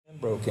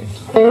Broken.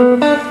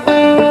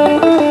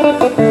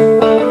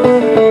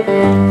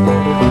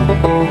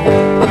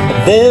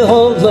 There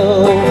are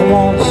loved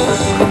ones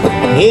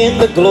in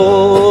the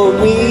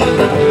glory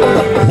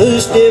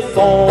whose dear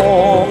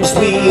forms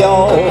we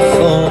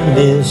often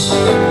miss.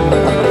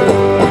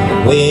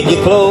 When you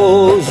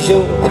close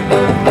your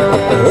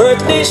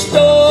earthly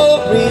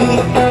story,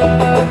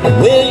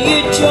 will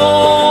you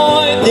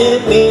join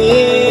them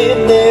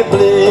in their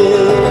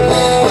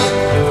bliss?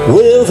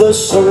 Will the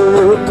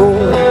circle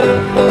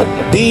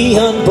be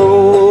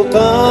unbroken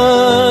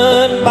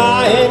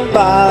by and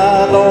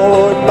by,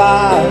 Lord,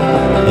 by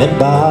and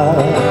by?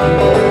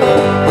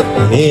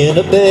 In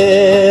a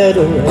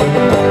better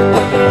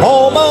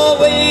home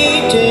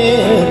awaiting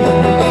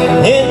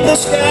in the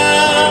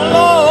sky,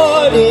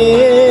 Lord,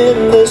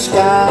 in the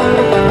sky.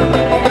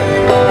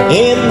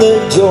 In the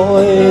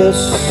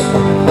joyous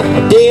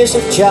days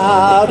of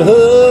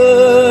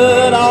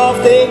childhood,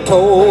 oft they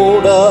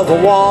told of a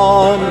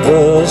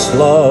wondrous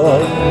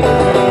love,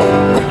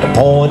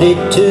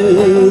 pointed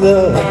to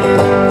the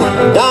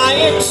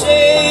dying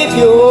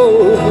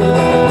Savior.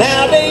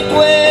 Now they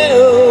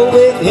dwell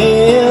with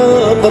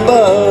Him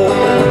above.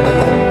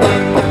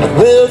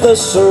 Will the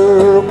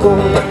circle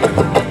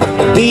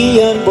be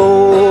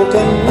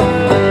unbroken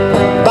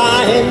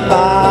by and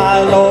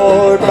by,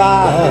 Lord,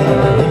 by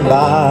and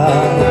by?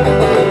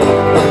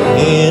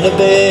 In a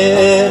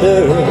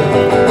better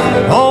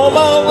home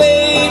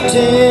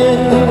awaiting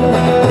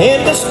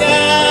in the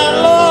sky,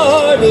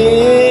 Lord,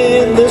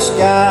 in the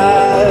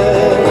sky.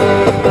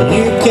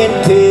 You can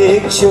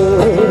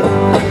picture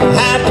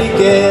happy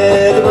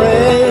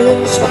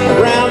gatherings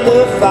round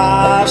the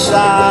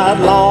fireside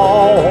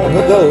long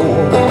ago,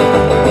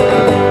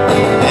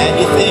 and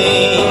you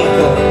think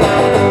of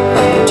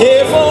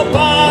tearful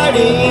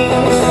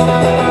parties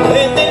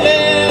when they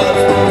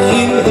left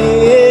you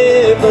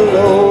here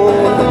below.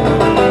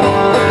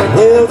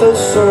 Will the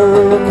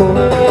circle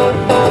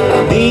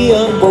be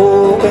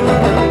unbroken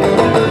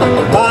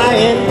by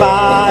and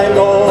by,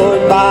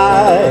 Lord,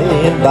 by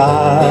and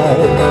by?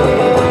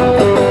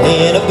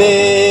 In a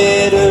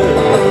better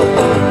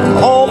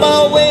home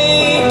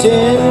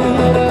awaiting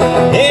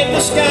in the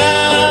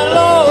sky,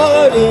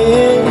 Lord,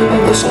 in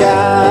the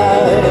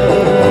sky.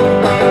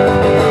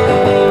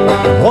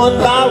 One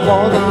by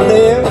one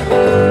their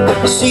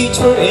seats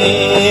were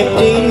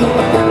empty,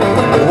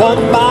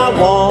 one by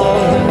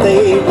one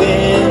they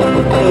went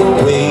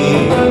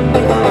away.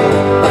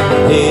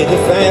 The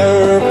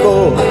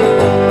circle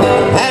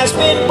has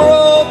been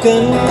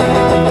broken.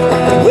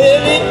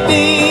 Will it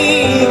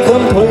be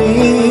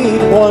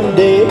complete one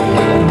day?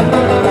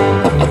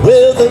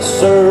 Will the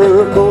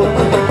circle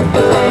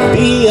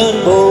be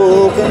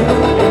unbroken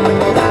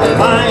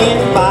by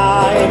and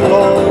by,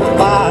 Lord,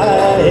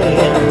 by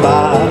and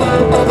by?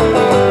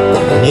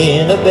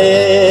 In a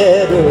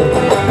better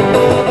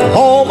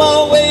home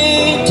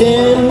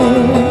awaiting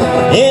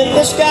in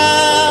the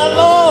sky,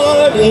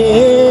 Lord,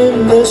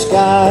 in the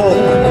sky.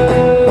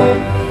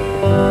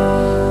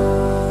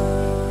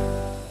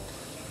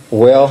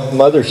 Well,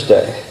 Mother's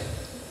Day.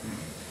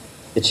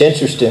 It's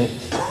interesting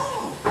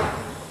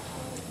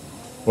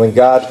when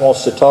God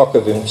wants to talk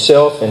of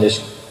Himself and His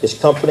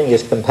company,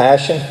 His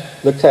compassion.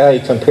 Look how He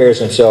compares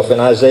Himself. In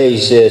Isaiah He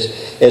says,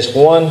 as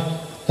one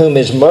whom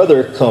his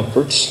mother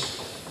comforts,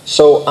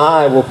 so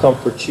I will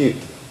comfort you.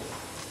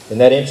 Isn't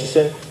that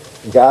interesting?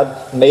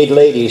 God made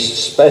ladies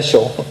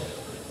special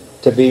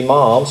to be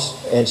moms,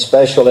 and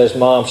special as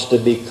moms to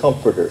be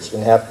comforters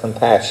and have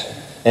compassion.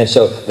 And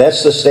so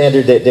that's the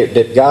standard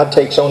that God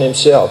takes on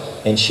Himself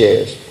and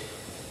shares.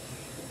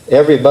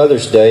 Every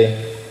Mother's Day,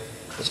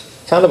 it's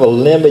kind of a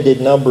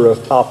limited number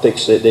of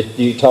topics that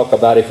you talk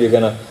about if you're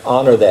going to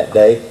honor that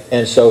day.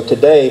 And so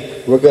today,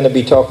 we're going to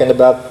be talking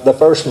about the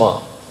first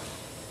mom.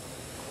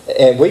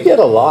 And we get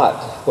a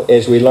lot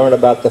as we learn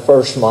about the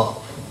first mom.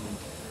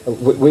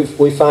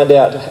 We find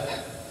out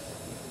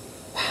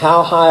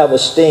how high of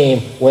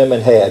esteem women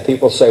had.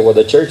 People say, well,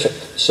 the church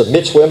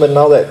submits women and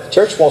all that. The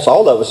church wants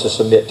all of us to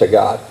submit to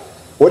God.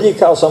 What do you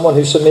call someone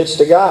who submits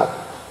to God?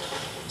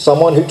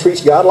 Someone who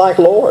treats God like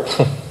Lord.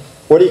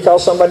 What do you call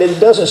somebody that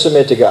doesn't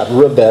submit to God?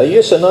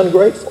 Rebellious and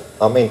ungrateful.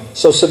 I mean,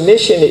 so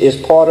submission is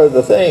part of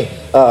the thing.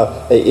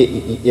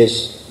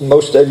 As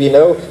most of you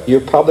know,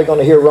 you're probably going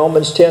to hear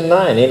Romans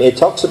 10:9, and it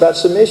talks about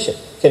submission.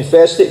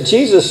 Confess that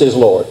Jesus is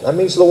Lord. That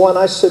means the one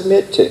I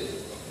submit to.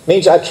 It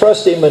means I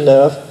trust Him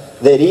enough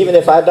that even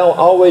if I don't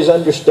always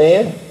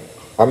understand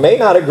or may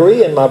not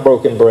agree in my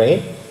broken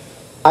brain,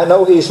 I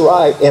know He's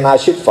right and I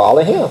should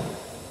follow Him.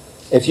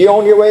 If you're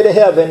on your way to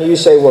heaven and you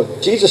say, well,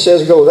 Jesus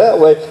says go that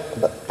way,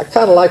 I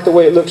kind of like the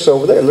way it looks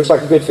over there. It looks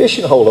like a good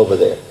fishing hole over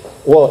there.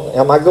 Well,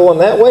 am I going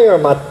that way, or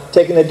am I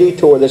taking a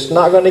detour that's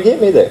not going to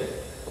get me there?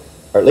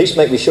 Or at least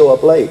make me show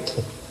up late.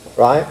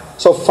 Right?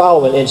 So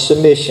following in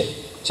submission.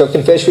 So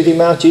confess with your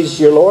mouth Jesus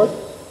your Lord.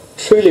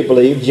 Truly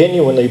believe,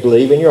 genuinely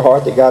believe in your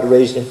heart that God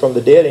raised Him from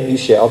the dead, and you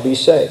shall be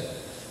saved.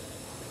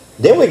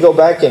 Then we go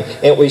back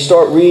and we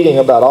start reading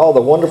about all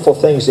the wonderful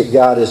things that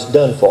God has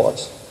done for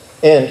us.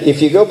 And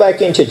if you go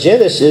back into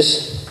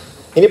Genesis,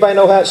 anybody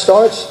know how it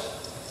starts?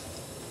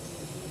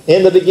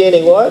 In the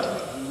beginning what?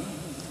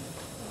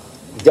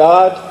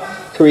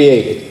 God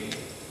created.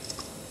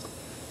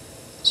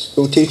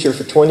 School teacher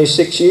for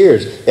 26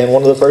 years. And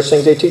one of the first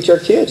things they teach our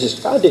kids is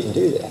God didn't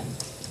do that.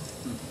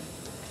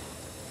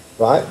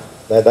 Right?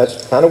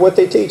 That's kind of what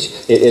they teach.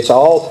 It's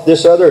all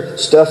this other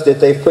stuff that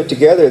they've put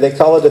together. They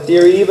call it a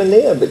theory even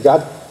then. But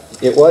God,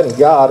 it wasn't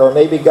God. Or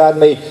maybe God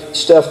made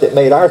stuff that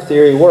made our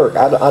theory work.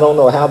 I don't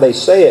know how they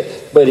say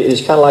it. But it's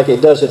kind of like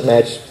it doesn't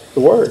match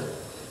the Word.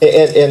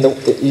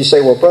 You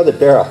say, well, Brother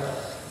Darrell,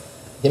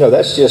 you know,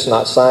 that's just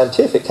not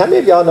scientific. How many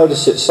of y'all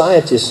notice that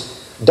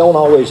scientists don't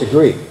always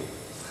agree?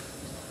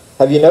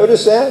 Have you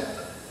noticed that?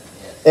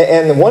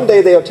 And one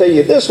day they'll tell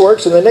you this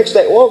works, and the next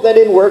day, well, that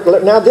didn't work.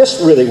 Now this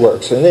really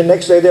works. And then the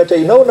next day they'll tell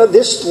you, no,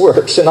 this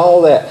works, and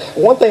all that.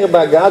 One thing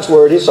about God's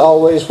Word, it's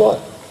always what?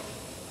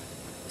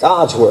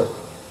 God's Word.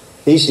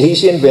 He's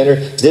the inventor.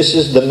 This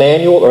is the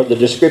manual or the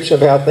description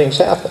of how things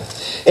happen.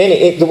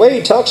 And the way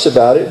he talks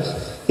about it,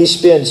 he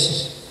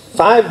spends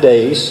 5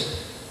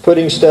 days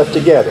putting stuff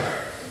together.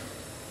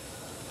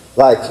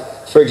 Like,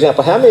 for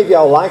example, how many of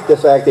y'all like the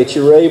fact that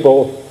you're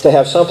able to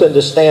have something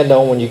to stand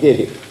on when you get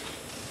here?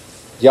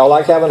 Do y'all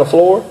like having a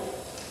floor?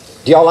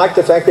 Do y'all like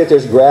the fact that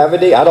there's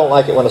gravity? I don't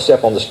like it when I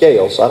step on the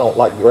scales. I don't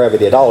like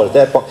gravity at all at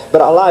that point.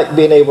 But I like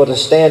being able to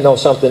stand on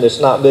something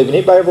that's not moving.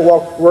 Anybody ever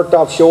worked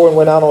offshore and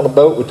went out on a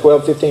boat with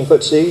 12,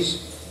 15-foot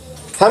seas?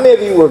 How many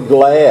of you were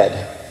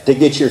glad to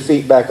get your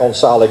feet back on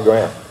solid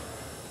ground?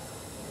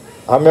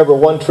 I remember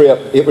one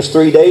trip, it was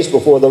 3 days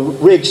before the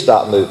rig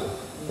stopped moving.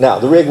 Now,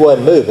 the rig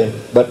wasn't moving,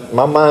 but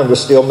my mind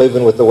was still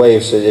moving with the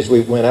waves as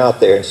we went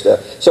out there and stuff.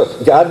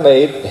 So God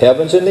made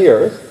heavens and the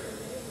earth.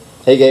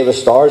 He gave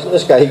us stars in the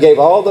sky. He gave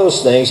all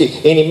those things. And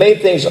He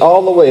made things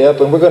all the way up.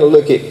 And we're going to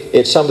look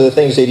at some of the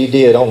things that He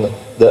did. On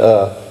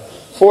the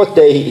fourth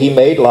day, He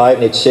made light.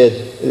 And it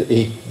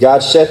said,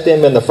 God set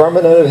them in the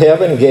firmament of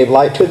heaven and gave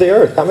light to the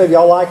earth. How many of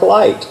y'all like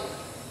light?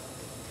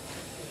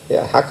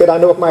 Yeah, how could I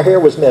know if my hair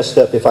was messed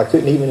up if I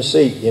couldn't even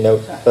see,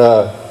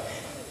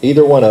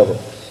 either one of them?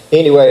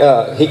 Anyway,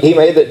 he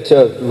made it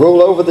to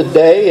rule over the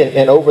day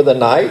and over the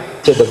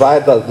night, to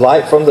divide the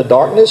light from the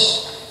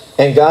darkness.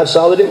 And God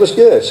saw that it was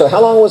good. So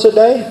how long was a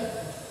day?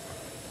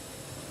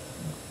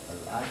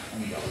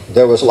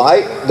 There was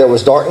light, there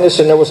was darkness,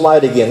 and there was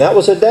light again. That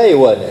was a day,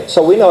 wasn't it?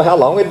 So we know how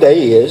long a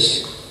day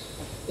is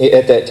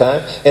at that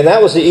time. And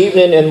that was the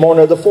evening and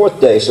morning of the fourth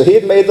day. So He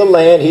had made the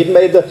land, He had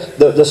made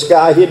the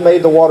sky, He had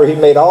made the water, He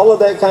made all of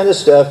that kind of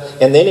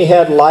stuff. And then He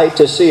had light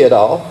to see it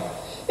all.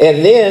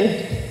 And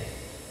then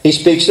He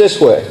speaks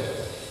this way.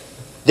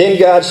 Then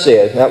God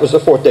said, that was the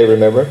fourth day,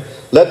 remember,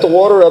 let the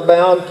water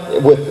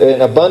abound with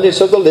an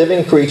abundance of the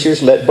living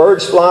creatures. Let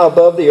birds fly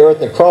above the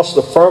earth and across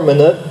the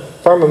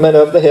firmament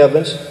of the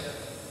heavens.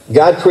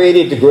 God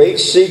created the great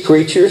sea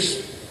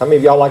creatures. How many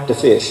of y'all like to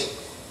fish?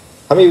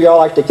 How many of y'all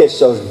like to catch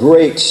those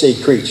great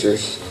sea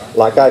creatures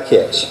like I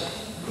catch?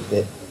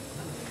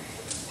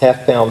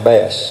 Half-pound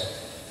bass.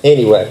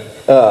 Anyway,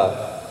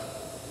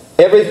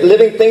 every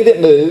living thing that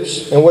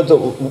moves, and with the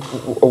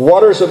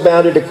waters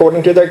abounded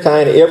according to their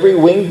kind, every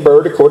winged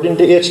bird according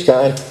to its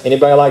kind.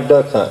 Anybody like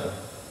duck hunting?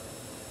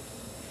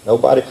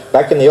 Nobody.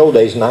 Back in the old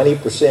days,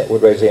 90%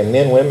 would raise their hand.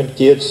 Men, women,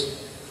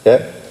 kids.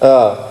 Okay?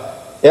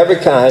 Every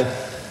kind.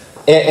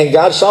 And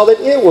God saw that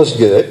it was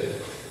good.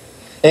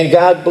 And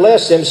God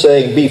blessed them,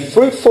 saying, be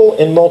fruitful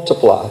and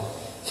multiply.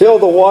 Fill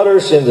the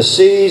waters and the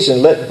seas,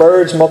 and let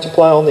birds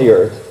multiply on the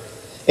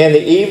earth. And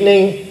the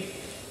evening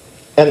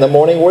and the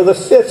morning were the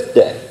fifth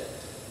day.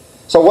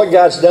 So what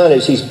God's done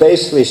is He's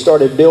basically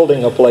started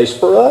building a place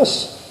for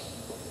us.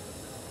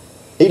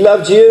 He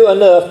loved you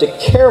enough to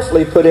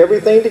carefully put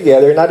everything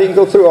together. And I didn't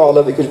go through all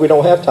of it because we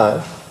don't have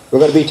time. We're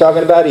going to be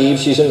talking about Eve.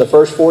 She's in the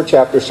first 4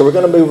 chapters. So we're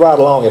going to move right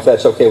along if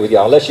that's okay with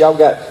y'all. Unless y'all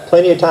got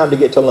plenty of time to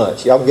get to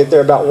lunch. Y'all can get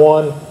there about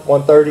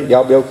 1:30.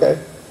 Y'all be okay?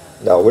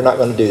 No, we're not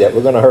going to do that.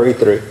 We're going to hurry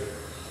through.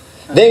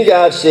 Then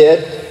God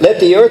said,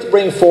 let the earth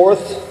bring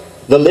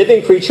forth the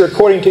living creature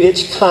according to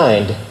its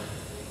kind.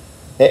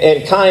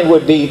 And kind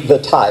would be the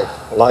type.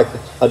 Like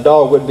a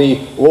dog would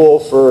be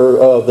wolf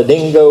or the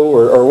dingo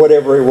or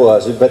whatever it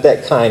was. But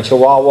that kind,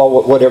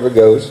 chihuahua, whatever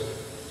goes.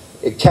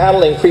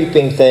 Cattle and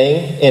creeping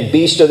thing and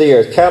beast of the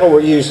earth. Cattle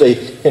were usually,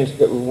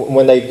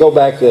 when they go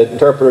back, the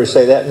interpreters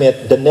say that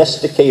meant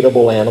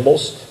domesticatable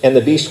animals. And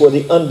the beasts were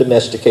the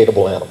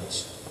undomesticatable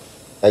animals.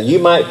 Now you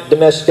might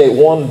domesticate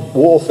one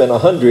wolf in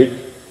 100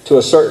 to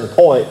a certain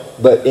point.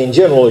 But in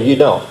general you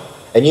don't.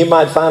 And you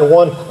might find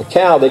a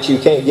cow that you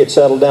can't get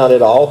settled down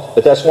at all,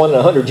 but that's 1 in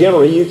 100.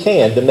 Generally, you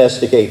can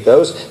domesticate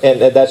those,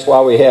 and that's why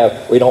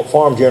we don't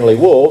farm generally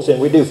wolves, and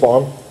we do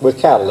farm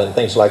with cattle and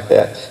things like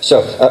that.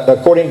 So,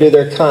 according to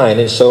their kind,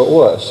 and so it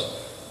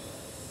was.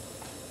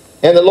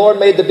 And the Lord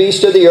made the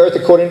beast of the earth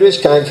according to his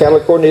kind, cattle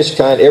according to his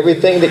kind,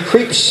 everything that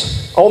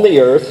creeps on the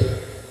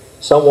earth.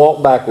 Some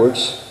walk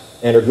backwards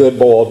and are good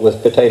boiled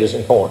with potatoes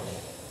and corn.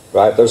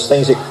 Right? Those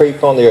things that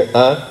creep on the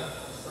earth.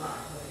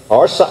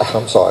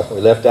 I'm sorry,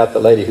 we left out the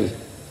lady who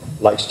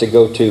likes to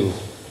go to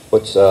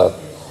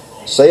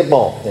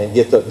Saint-Bon and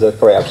get the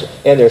crabs.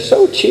 And they're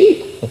so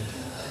cheap.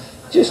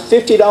 Just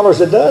 $50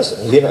 a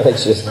dozen. You know,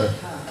 it's just,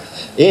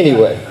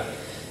 Anyway,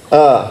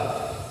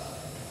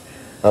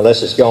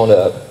 unless it's gone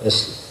up.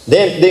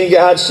 Then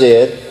God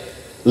said,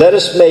 let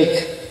us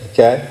make,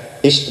 okay.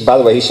 By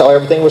the way, he saw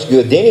everything was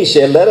good. Then he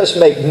said, let us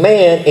make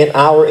man in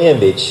our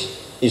image.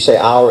 You say,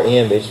 our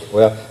image.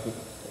 Well,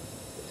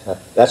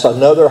 that's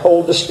another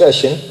whole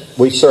discussion.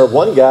 We serve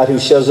one God who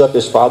shows up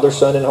as Father,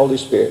 Son, and Holy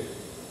Spirit.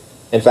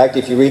 In fact,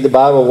 if you read the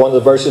Bible, one of the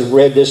verses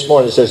read this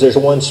morning, it says there's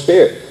one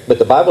Spirit. But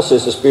the Bible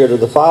says the Spirit of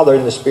the Father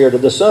and the Spirit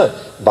of the Son.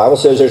 The Bible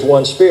says there's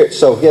one Spirit.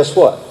 So guess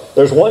what?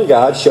 There's one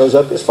God shows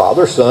up as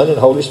Father, Son, and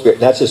Holy Spirit.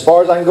 And that's as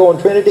far as I can go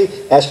in Trinity.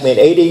 Ask me in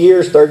 80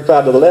 years,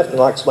 35 to the left, and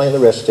I'll explain the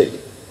rest to you.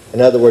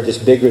 In other words, it's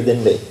bigger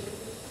than me.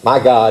 My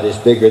God is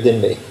bigger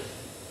than me.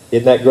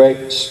 Isn't that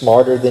great?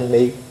 Smarter than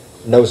me.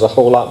 Knows a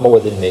whole lot more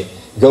than me.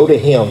 Go to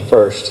Him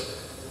first.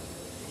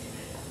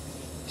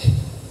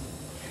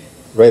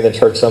 Rather than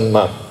heard some of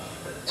my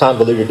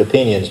convoluted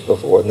opinions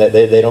before. And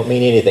they don't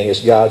mean anything.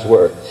 It's God's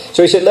Word.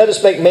 So He said, let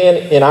us make man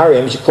in our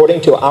image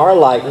according to our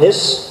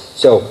likeness.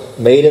 So,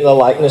 made in the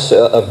likeness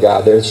of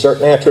God. There are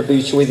certain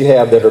attributes we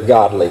have that are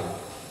godly.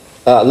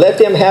 Let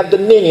them have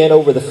dominion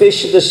over the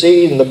fish of the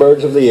sea and the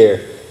birds of the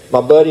air. My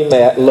buddy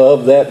Matt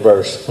loved that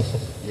verse.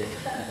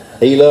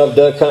 He loved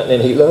duck hunting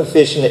and he loved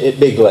fishing at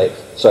Big Lake.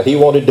 So he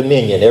wanted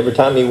dominion every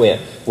time he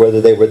went, whether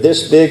they were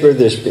this big or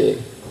this big.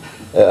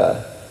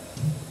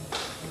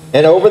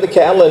 And over the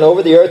cattle and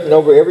over the earth and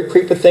over every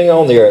creeping thing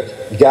on the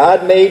earth.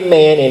 God made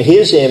man in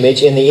His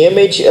image. In the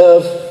image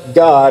of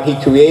God, He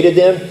created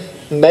them,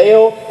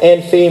 male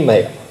and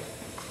female.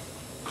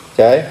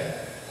 Okay?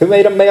 Who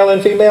made them male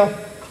and female?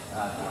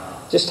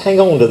 Just hang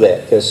on to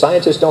that, because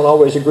scientists don't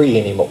always agree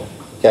anymore.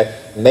 Okay?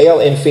 Male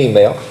and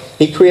female.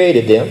 He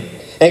created them.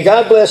 And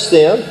God blessed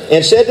them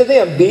and said to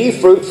them, be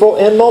fruitful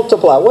and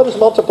multiply. What does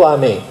multiply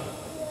mean?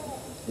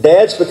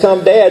 Dads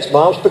become dads.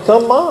 Moms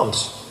become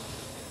moms.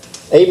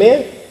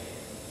 Amen?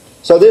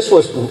 So this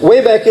was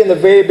way back in the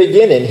very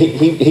beginning.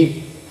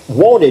 He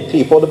wanted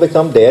people to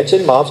become dads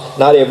and moms.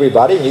 Not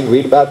everybody. And you can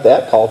read about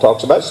that. Paul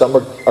talks about it. Some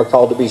are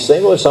called to be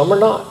single and some are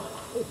not.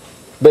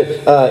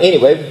 But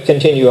anyway,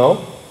 continue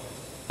on.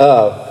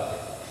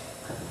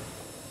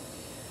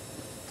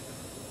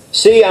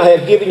 See, I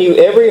have given you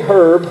every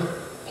herb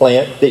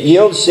plant that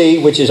yields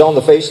seed which is on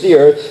the face of the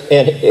earth,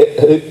 and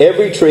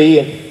every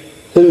tree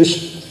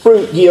whose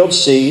fruit yields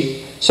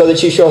seed, so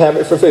that you shall have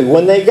it for food.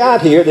 When they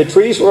got here, the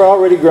trees were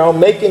already grown,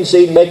 making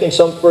seed, making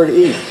something for to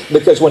eat.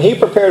 Because when He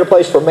prepared a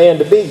place for man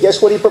to be,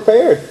 guess what He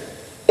prepared?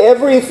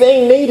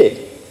 Everything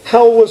needed.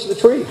 How old was the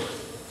tree?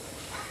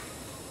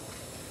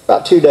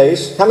 About 2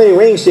 days. How many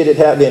rings did it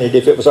have in it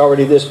if it was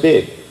already this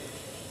big?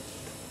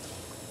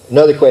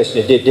 Another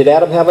question, did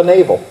Adam have a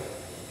navel?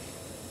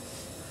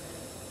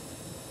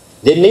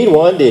 Didn't need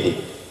one, did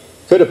he?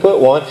 Could have put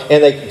one,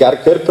 and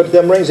could have put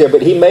them rings there,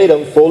 but He made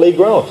them fully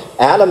grown.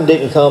 Adam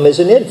didn't come as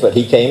an infant.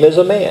 He came as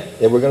a man.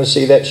 And we're going to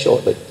see that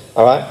shortly.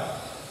 All right?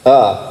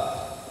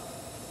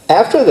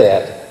 After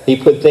that, He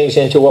put things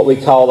into what we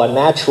call a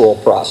natural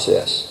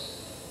process.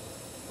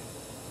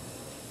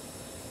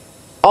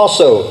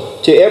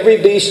 Also, to every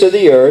beast of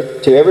the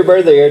earth, to every bird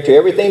of the air, to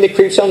everything that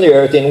creeps on the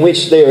earth, in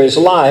which there is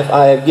life,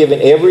 I have given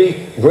every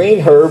green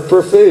herb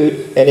for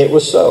food, and it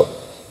was so.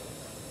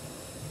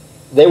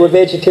 They were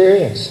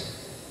vegetarians.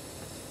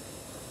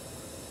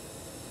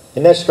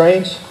 Isn't that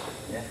strange?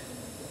 Yeah.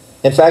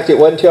 In fact, it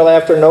wasn't until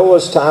after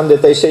Noah's time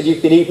that they said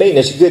you could eat meat. And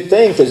it's a good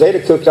thing, because they'd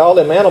have cooked all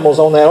them animals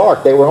on that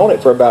ark. They were on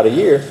it for about a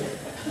year.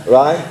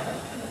 Right?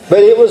 But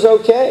it was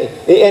okay.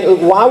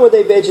 And why were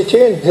they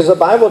vegetarian? Because the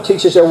Bible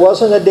teaches there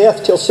wasn't a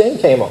death till sin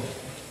came on.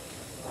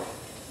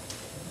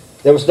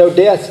 There was no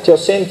death till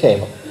sin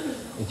came on.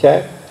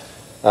 Okay?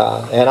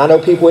 And I know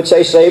people would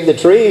say save the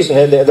trees,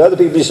 and the other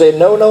people would say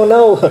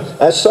no,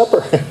 that's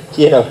supper.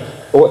 You know,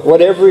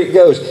 whatever it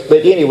goes.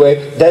 But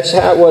anyway, that's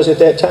how it was at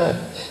that time.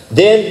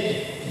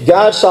 Then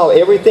God saw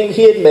everything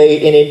He had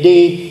made, and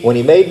indeed, when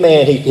He made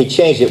man, He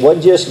changed it. It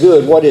wasn't just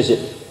good. What is it?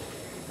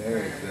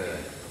 Very good.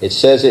 It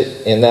says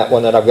it in that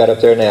one that I've got up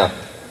there now.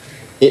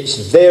 It's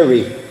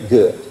very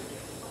good.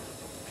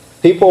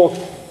 People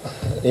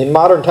in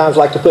modern times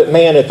like to put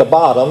man at the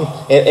bottom,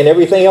 and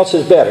everything else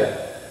is better.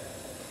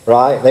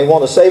 Right? They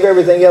want to save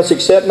everything else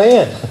except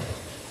man.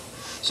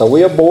 So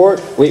we abort.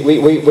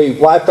 We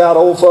wipe out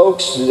old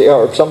folks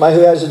or somebody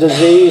who has a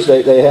disease.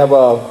 They have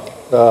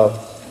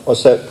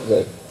what's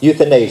that?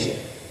 Euthanasia,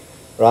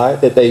 right?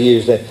 That they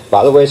use.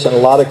 By the way, it's in a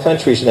lot of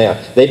countries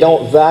now. They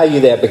don't value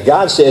that, but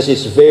God says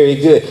it's very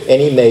good, and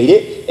He made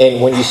it.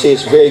 And when you see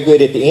it's very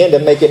good at the end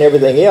of making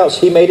everything else,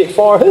 He made it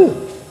for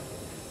who?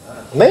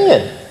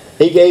 Man.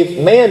 He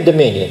gave man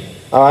dominion.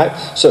 All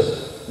right. So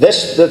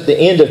that's the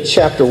end of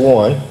chapter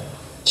 1.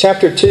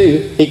 Chapter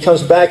 2, He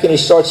comes back and He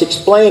starts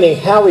explaining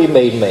how He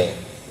made man.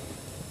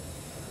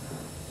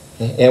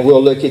 And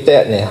we'll look at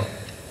that now.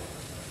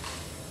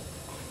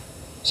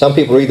 Some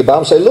people read the Bible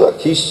and say,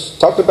 look, He's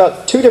talked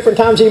about 2 different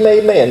times He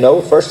made man.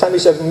 No, first time He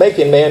said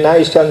making man, now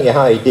He's telling you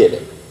how He did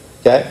it.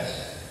 Okay?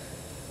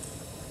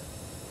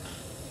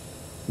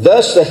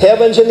 Thus the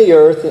heavens and the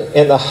earth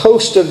and the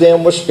host of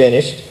them was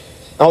finished.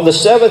 On the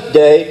seventh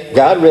day,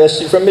 God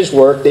rested from His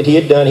work that He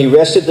had done. He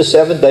rested the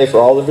seventh day, for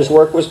all of His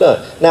work was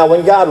done. Now,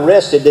 when God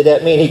rested, did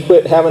that mean He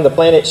quit having the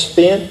planet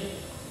spin?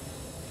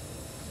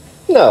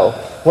 No.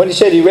 When He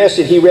said He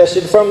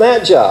rested from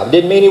that job.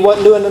 Didn't mean He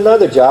wasn't doing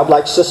another job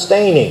like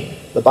sustaining.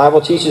 The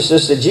Bible teaches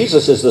us that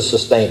Jesus is the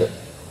sustainer.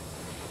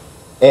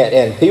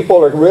 And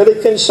people are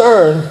really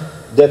concerned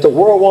that the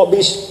world won't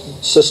be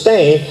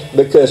sustained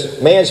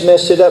because man's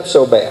messed it up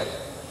so bad.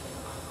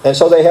 And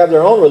so they have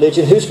their own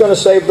religion. Who's going to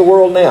save the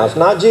world now? It's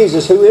not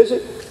Jesus. Who is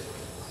it?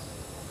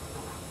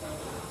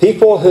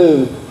 People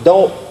who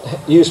don't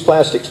use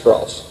plastic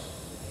straws.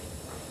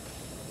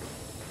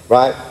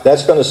 Right?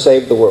 That's going to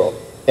save the world.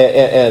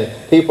 And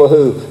people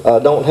who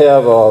don't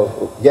have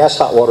a gas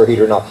hot water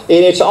heater now. And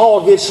it's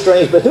all gets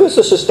strange. But who is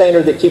the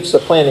sustainer that keeps the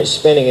planet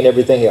spinning and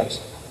everything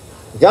else?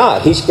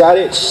 God. He's got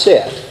it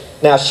set.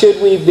 Now, should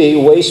we be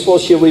wasteful?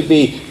 Should we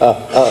be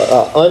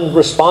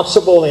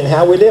unresponsible in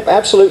how we live?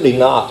 Absolutely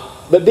not.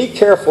 But be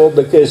careful,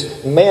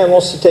 because man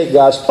wants to take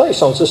God's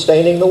place on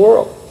sustaining the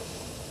world.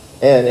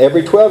 And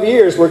every 12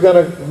 years we're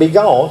going to be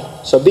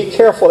gone. So be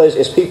careful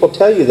as people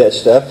tell you that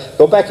stuff.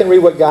 Go back and read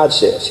what God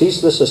says. He's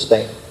the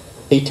sustainer.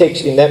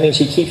 That means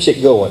He keeps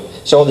it going.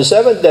 So on the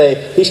seventh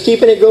day, He's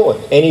keeping it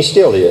going. And He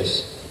still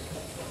is.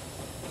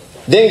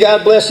 Then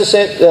God blessed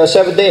the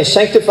seventh day and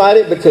sanctified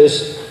it,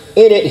 because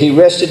in it He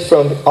rested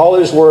from all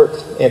His work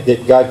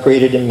that God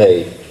created and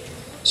made.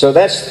 So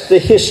that's the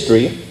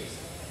history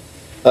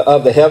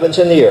of the heavens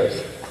and the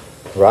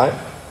earth. Right?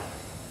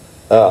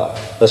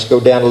 Let's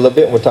go down a little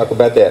bit and we'll talk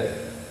about that.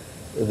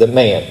 The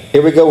man.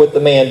 Here we go with the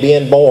man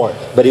being born.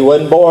 But he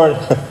wasn't born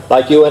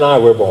like you and I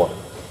were born.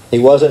 He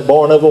wasn't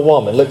born of a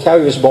woman. Look how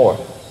he was born.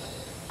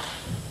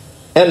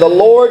 And the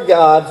Lord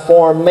God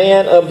formed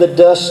man of the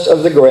dust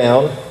of the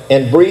ground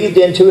and breathed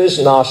into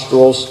his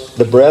nostrils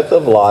the breath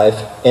of life,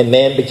 and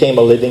man became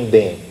a living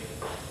being.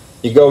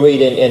 You go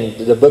read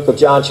in the book of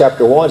John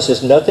chapter 1, it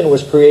says nothing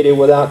was created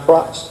without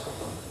Christ.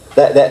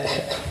 That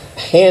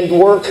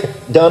handwork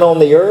done on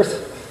the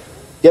earth,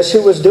 guess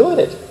who was doing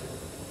it?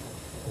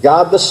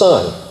 God the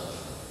Son.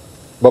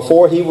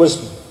 Before He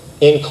was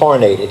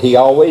incarnated. He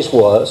always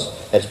was.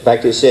 In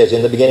fact, it says,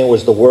 in the beginning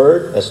was the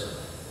Word, that's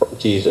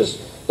Jesus.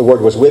 The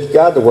Word was with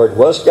God. The Word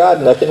was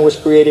God. Nothing was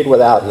created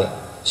without Him.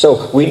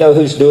 So we know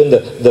who's doing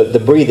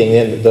the breathing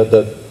and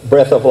the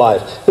breath of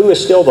life. Who is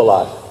still the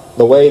life?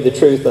 The way, the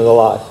truth, and the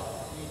life.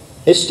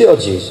 It's still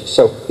Jesus.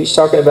 So He's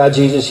talking about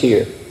Jesus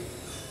here.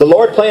 The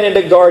Lord planted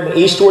a garden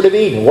eastward of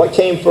Eden. What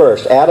came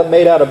first? Adam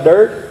made out of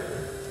dirt,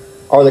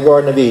 or the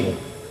Garden of Eden?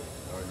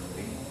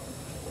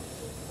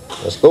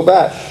 Let's go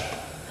back.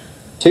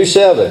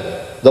 2:7.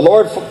 The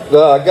Lord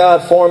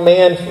God formed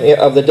man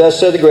of the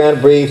dust of the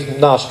ground,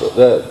 breathed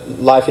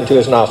life into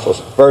his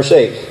nostrils. Verse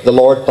 8. The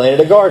Lord planted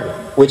a garden.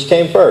 Which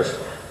came first?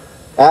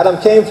 Adam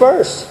came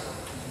first.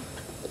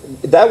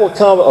 That will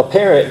come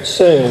apparent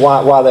soon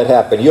why that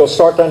happened. You'll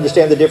start to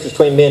understand the difference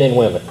between men and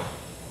women.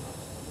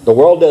 The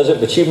world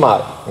doesn't, but you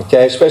might.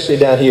 Okay, especially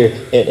down here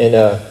in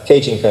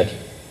Cajun country.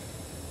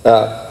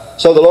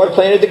 So the Lord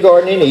planted the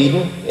garden in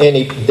Eden, and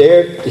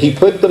He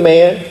put the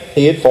man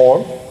He had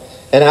formed.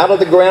 And out of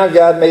the ground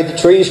God made the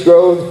trees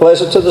grow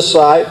pleasant to the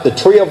sight. The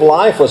tree of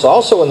life was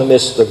also in the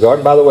midst of the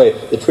garden. By the way,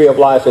 the tree of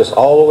life is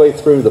all the way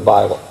through the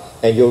Bible.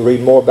 And you'll read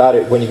more about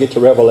it when you get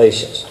to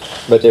Revelations.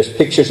 But there's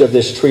pictures of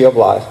this tree of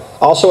life.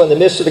 Also in the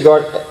midst of the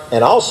garden,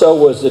 and also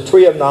was the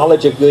tree of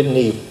knowledge of good and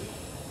evil.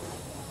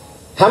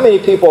 How many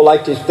people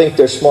like to think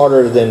they're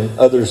smarter than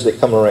others that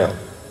come around?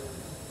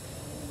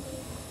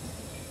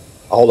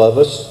 All of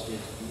us.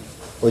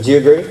 Would you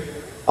agree?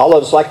 All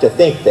of us like to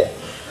think that.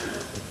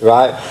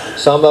 Right?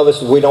 Some of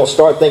us, we don't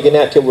start thinking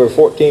that till we're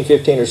 14,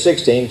 15, or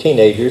 16,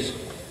 teenagers.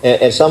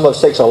 And some of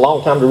us takes a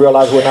long time to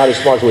realize we're not as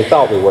smart as we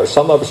thought we were.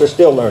 Some of us are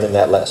still learning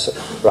that lesson.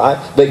 Right?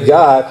 But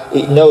God,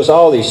 He knows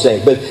all these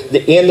things. But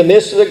in the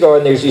midst of the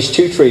garden, there's these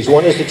two trees.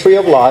 One is the tree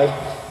of life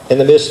in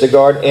the midst of the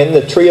garden, and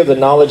the tree of the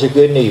knowledge of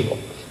good and evil.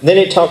 And then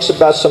it talks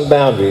about some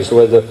boundaries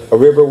where a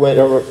river went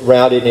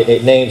around it, and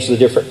it names the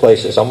different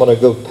places. I'm going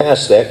to go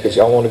past that because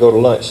y'all want to go to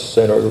lunch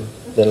sooner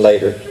than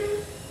later.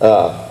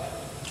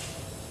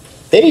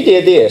 Then He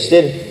did this.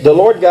 Then the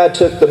Lord God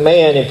took the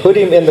man and put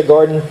him in the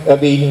Garden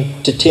of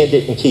Eden to tend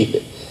it and keep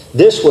it.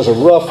 This was a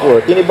rough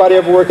work. Anybody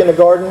ever work in a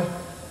garden?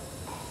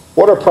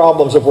 What are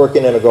problems of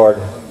working in a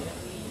garden?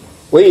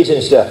 Weeds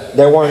and stuff.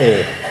 There weren't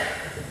any.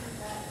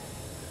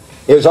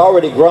 It was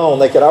already grown.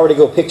 They could already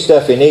go pick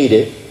stuff and eat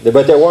it.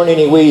 But there weren't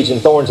any weeds and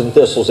thorns and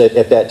thistles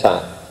at that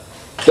time.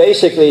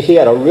 Basically, he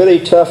had a really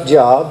tough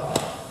job.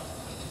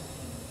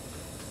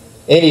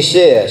 And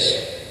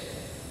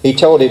He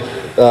told him,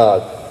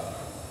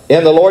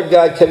 and the Lord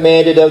God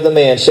commanded of the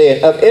man,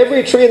 saying, of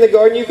every tree in the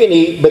garden you can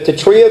eat, but the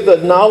tree of the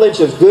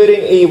knowledge of good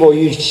and evil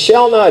you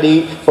shall not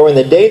eat, for in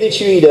the day that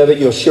you eat of it,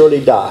 you'll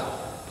surely die.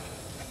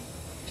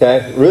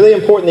 Okay? Really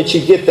important that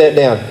you get that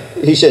down.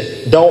 He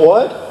said, don't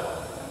what?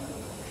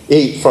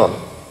 Eat from it.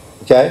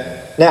 Okay?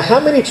 Now, how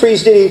many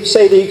trees did He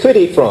say that He could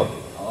eat from?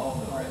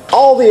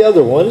 All the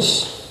other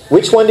ones.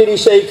 Which one did He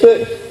say He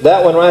couldn't?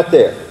 That one right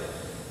there.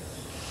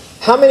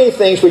 How many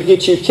things would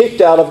get you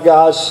kicked out of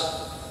God's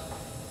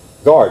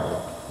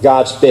garden?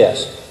 God's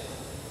best.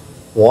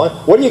 One.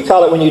 What do you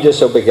call it when you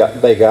disobey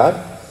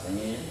God?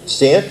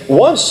 Sin.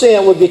 One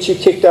sin will get you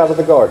kicked out of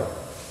the garden.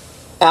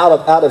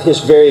 Out of His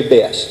very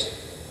best.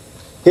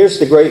 Here's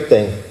the great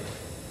thing.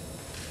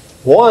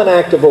 One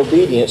act of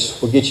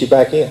obedience will get you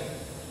back in.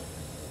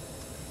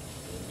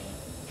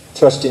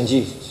 Trust in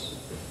Jesus.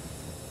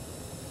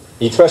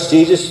 You trust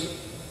Jesus,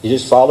 you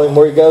just follow Him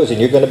where He goes and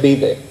you're going to be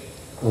there.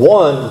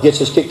 One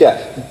gets us kicked out.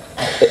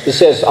 It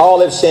says, all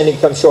have sinned and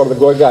come short of the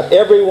glory of God.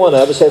 Every one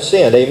of us have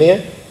sinned.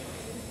 Amen?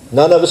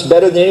 None of us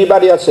better than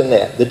anybody else in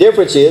that. The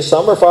difference is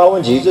some are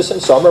following Jesus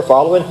and some are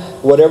following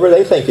whatever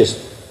they think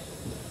is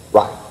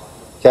right.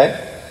 Okay?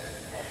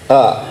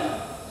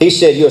 He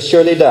said, you'll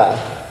surely die.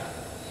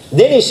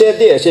 Then He said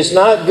this, it's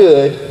not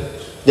good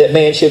that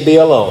man should be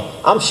alone.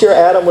 I'm sure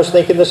Adam was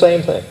thinking the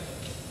same thing.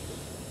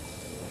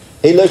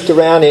 He looked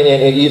around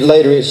and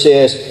later it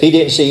says he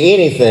didn't see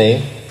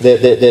anything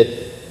that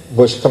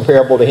was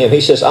comparable to him.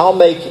 He says, I'll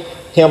make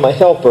him a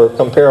helper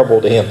comparable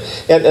to him.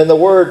 And the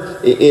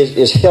word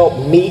is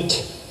help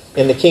meet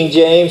in the King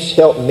James,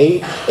 help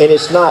meet. And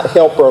it's not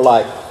helper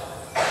like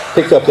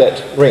pick up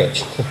that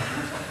wrench.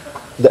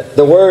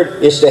 The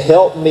word is to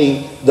help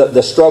meet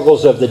the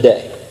struggles of the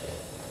day.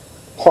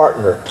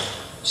 Partner.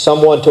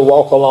 Someone to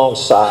walk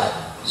alongside.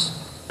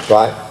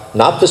 Right?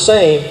 Not the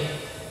same,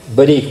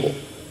 but equal.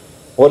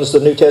 What does the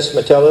New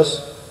Testament tell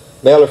us?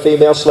 Male or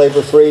female, slave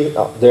or free,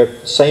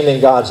 they're same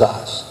in God's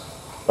eyes.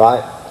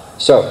 Right?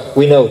 So,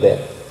 we know that.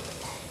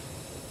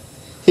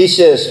 He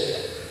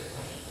says,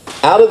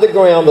 out of the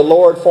ground the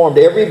Lord formed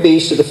every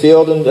beast of the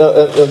field and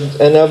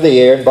of the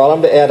air and brought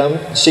them to Adam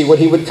to see what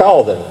He would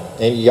call them.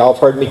 And y'all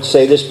have heard me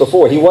say this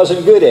before. He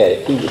wasn't good at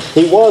it.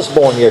 He was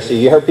born yesterday.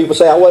 You heard people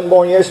say, I wasn't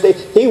born yesterday.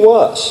 He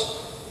was.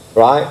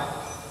 Right?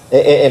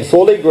 And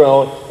fully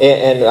grown.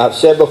 And I've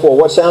said before,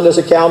 what sound does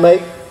a cow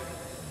make?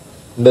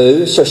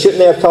 Moo. So shouldn't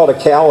they have called a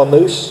cow a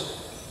moose?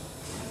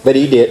 But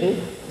He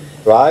didn't.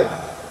 Right?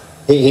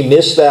 He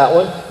missed that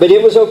one. But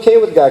it was okay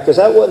with God because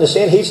that wasn't a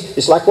sin.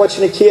 It's like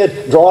watching a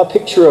kid draw a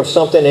picture of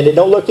something and it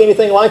don't look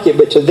anything like it.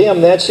 But to them,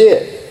 that's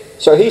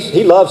it. So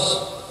He loves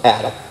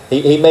Adam.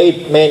 He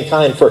made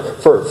mankind for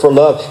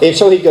love. And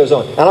so He goes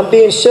on. And I'm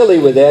being silly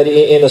with that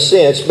in a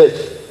sense. But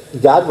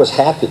God was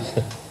happy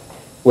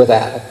with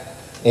Adam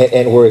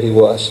and where he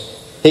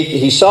was.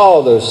 He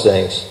saw those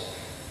things.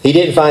 He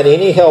didn't find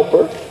any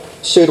helper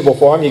suitable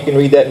for him. You can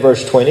read that in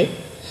verse 20.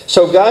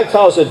 So God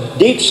caused a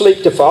deep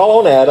sleep to fall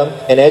on Adam,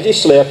 and as he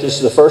slept, this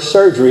is the first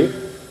surgery,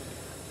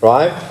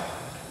 right?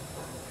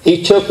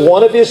 He took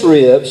one of his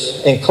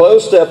ribs and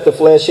closed up the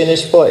flesh in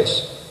his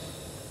place.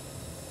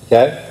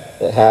 Okay?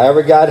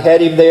 However God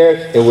had him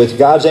there, and with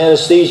God's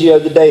anesthesia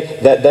of the day,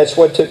 that's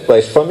what took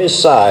place from his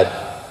side.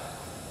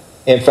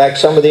 In fact,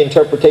 some of the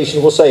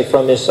interpretations will say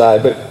from his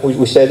side, but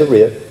we say the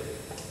rib.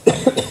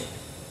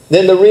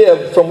 Then the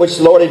rib from which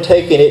the Lord had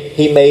taken it,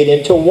 He made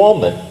into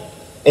woman,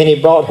 and He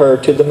brought her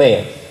to the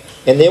man.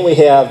 And then we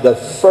have the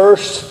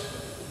first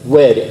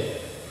wedding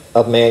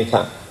of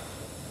mankind.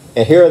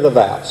 And here are the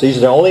vows. These are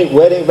the only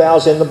wedding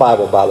vows in the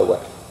Bible, by the way.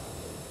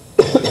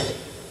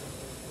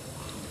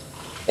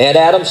 And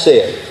Adam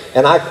said,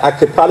 and I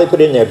could probably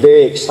put in there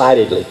very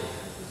excitedly,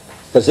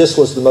 because this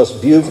was the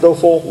most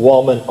beautiful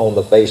woman on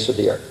the face of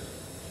the earth.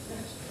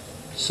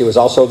 She was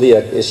also she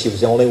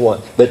was the only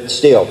one. But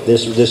still,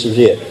 this was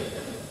it.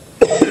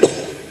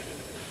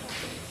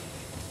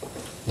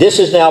 This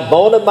is now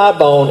bone of my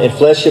bone and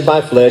flesh of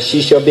my flesh.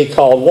 She shall be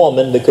called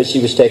woman because she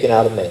was taken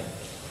out of man.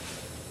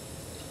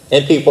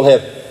 And people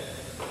have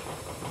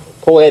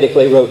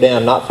poetically wrote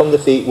down, not from the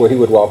feet where he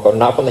would walk, or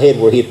not from the head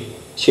where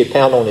she'd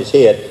pound on his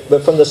head,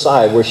 but from the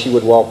side where she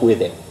would walk with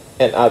him.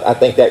 And I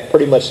think that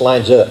pretty much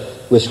lines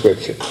up with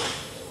Scripture.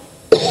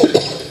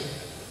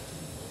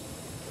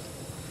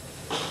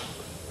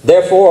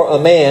 Therefore a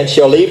man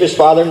shall leave his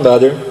father and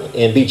mother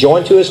and be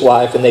joined to his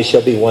wife, and they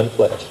shall be one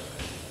flesh.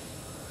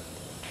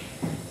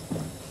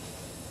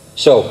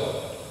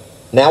 So,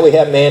 now we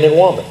have man and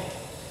woman.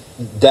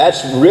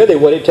 That's really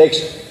what it takes.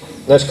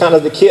 That's kind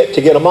of the kit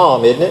to get a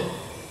mom, isn't it?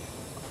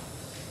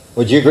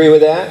 Would you agree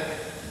with that?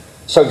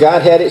 So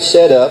God had it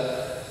set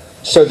up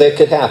so that it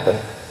could happen.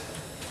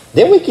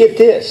 Then we get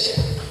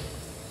this.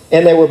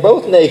 And they were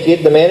both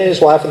naked, the man and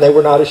his wife, and they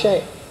were not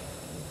ashamed.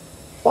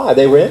 Why?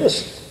 They were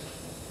innocent.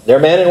 They're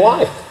man and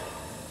wife.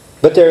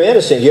 But they're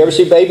innocent. You ever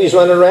see babies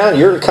running around?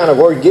 You're kind of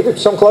worried. Give them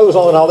some clothes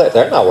on and all that.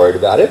 They're not worried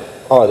about it,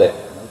 are they?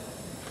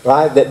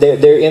 Right?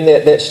 They're in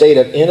that state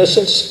of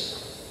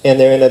innocence, and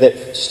they're in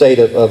that state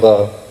of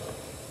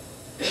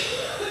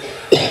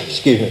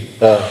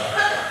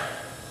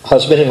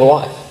husband and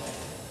wife.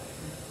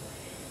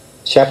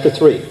 Chapter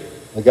 3.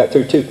 We got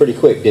through 2 pretty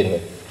quick, didn't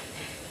we?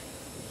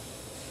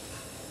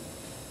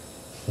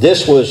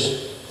 This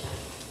was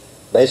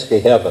basically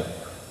heaven.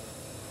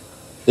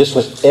 This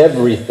was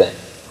everything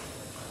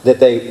that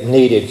they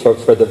needed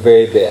for the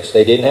very best.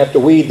 They didn't have to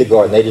weed the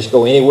garden. They just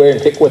go anywhere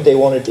and pick what they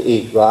wanted to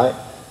eat, right?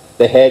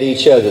 They had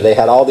each other. They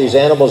had all these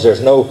animals.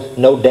 There's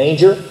no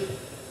danger.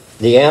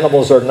 The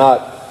animals are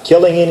not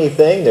killing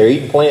anything. They're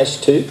eating plants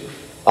too.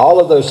 All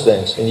of those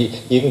things. And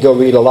you can go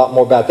read a lot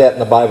more about that in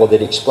the Bible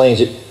that explains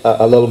it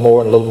a little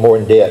more and a little more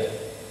in depth.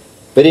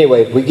 But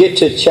anyway, we get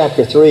to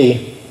chapter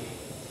 3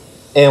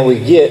 and we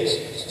get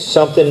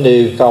something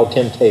new called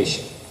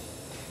temptation.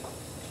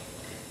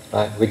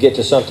 Right? We get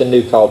to something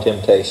new called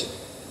temptation.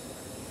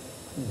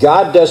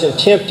 God doesn't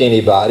tempt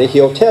anybody.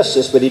 He'll test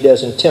us, but He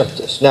doesn't tempt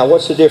us. Now,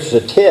 what's the difference?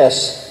 A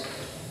test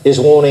is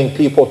wanting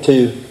people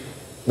to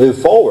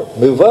move forward,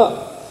 move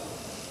up.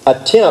 A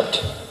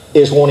tempt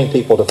is wanting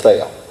people to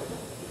fail.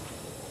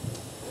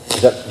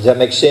 Does that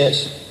make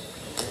sense?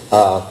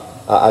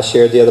 I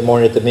shared the other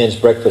morning at the men's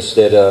breakfast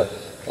that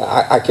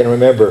I can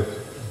remember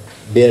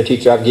being a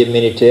teacher. I've given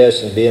many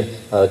tests, and being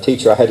a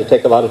teacher, I had to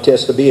take a lot of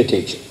tests to be a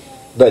teacher.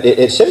 But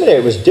at seminary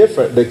it was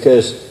different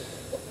because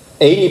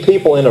 80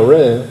 people in a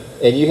room,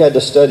 and you had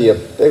to study a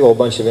big old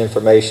bunch of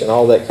information,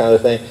 all that kind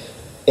of thing.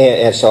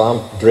 And so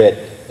I'm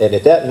dreading. And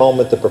at that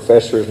moment, the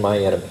professor is my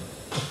enemy.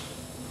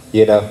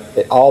 You know,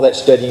 all that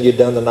studying you'd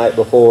done the night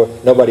before,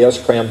 nobody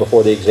else crammed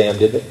before the exam,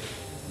 did they?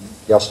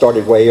 Y'all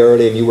started way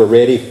early and you were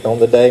ready on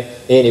the day.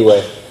 Anyway,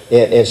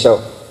 and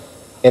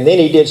then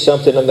he did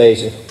something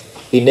amazing.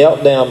 He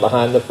knelt down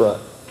behind the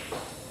front.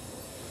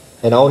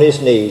 And on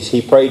his knees,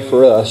 he prayed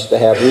for us to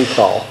have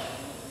recall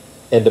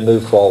and to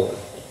move forward.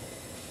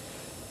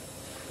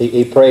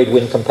 He prayed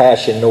with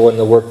compassion, knowing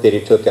the work that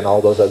he took and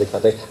all those other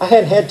kind of things. I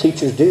hadn't had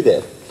teachers do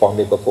that for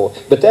me before.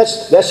 But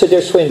that's the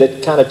difference between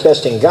the kind of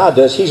testing God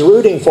does. He's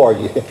rooting for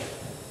you.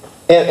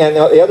 And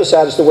the other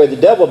side is the way the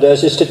devil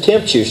does, is to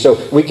tempt you.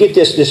 So we get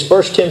this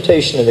first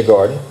temptation in the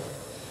garden.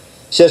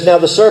 It says, now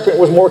the serpent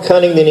was more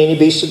cunning than any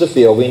beast of the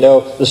field. We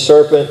know the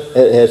serpent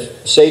has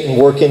Satan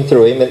working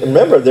through him. And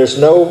remember, there's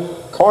no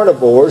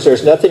carnivores.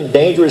 There's nothing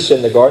dangerous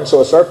in the garden. So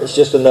a serpent's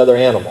just another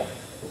animal.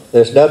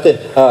 There's nothing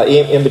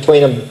in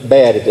between them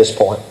bad at this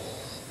point.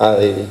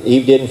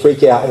 Eve didn't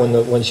freak out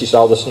when she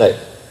saw the snake.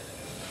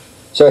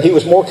 So he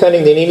was more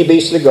cunning than any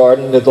beast of the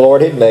garden that the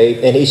Lord had made.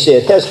 And he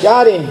said, has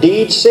God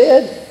indeed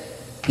said,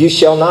 you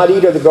shall not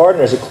eat of the garden?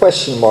 There's a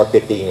question mark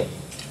at the end.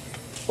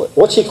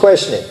 What's he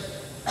questioning?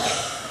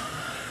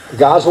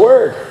 God's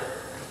word.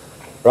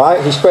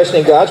 Right? He's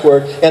questioning God's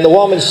word. And the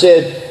woman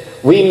said,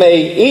 we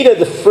may eat of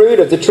the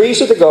fruit of the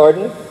trees of the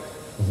garden,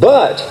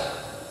 but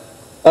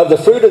of the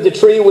fruit of the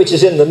tree which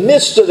is in the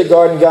midst of the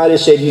garden, God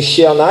has said, you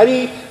shall not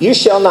eat, you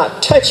shall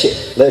not touch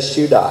it, lest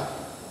you die.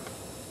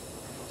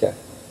 Okay.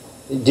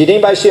 Did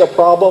anybody see a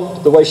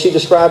problem the way she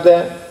described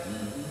that?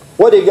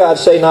 What did God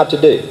say not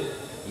to do?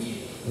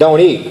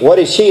 Don't eat. What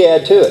did she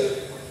add to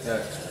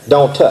it?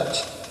 Don't touch.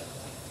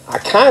 I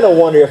kind of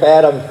wonder if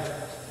Adam,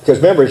 because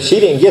remember, she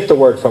didn't get the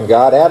word from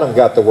God. Adam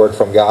got the word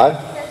from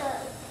God.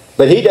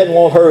 But he doesn't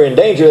want her in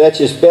danger. That's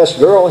his best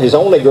girl, his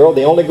only girl,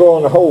 the only girl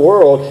in the whole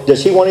world.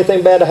 Does he want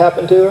anything bad to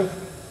happen to her?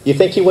 You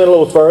think he went a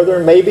little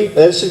further? Maybe.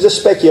 This is just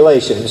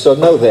speculation, so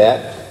know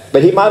that.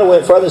 But he might have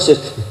went further and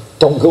says,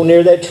 don't go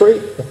near that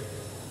tree.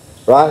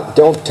 Right?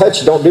 Don't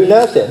touch, don't do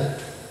nothing.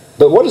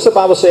 But what does the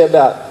Bible say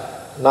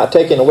about not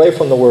taking away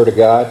from the Word of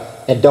God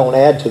and don't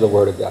add to the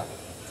Word of God?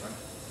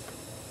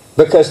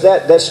 Because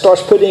that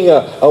starts putting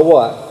a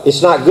what?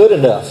 It's not good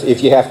enough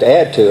if you have to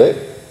add to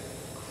it.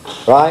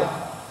 Right?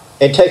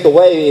 And take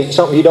away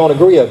something you don't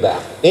agree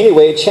about.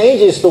 Anyway, it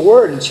changes the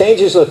word. It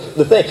changes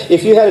the thing.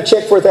 If you had a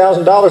check for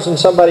 $1,000 and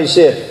somebody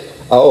said,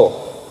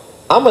 oh,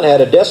 I'm going to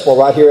add a decimal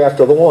right here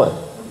after the 1.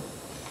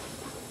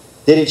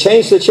 Did it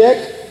change the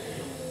check?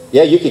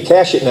 Yeah, you could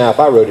cash it now if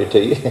I wrote it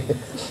to you.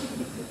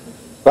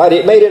 Right?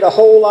 It made it a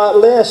whole lot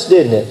less,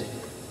 didn't it?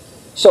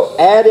 So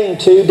adding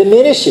to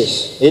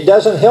diminishes. It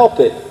doesn't help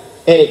it.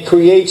 And it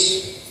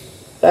creates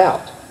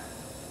doubt.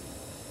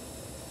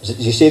 Did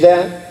you see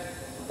that?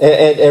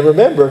 And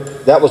remember,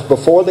 that was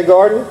before the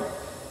garden.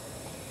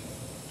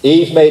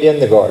 Eve made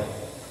in the garden.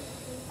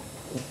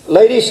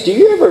 Ladies, do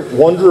you ever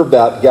wonder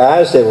about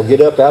guys that will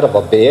get up out of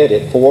a bed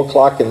at 4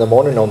 o'clock in the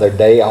morning on their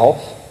day off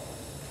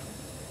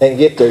and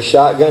get their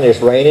shotgun?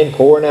 It's raining,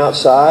 pouring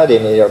outside,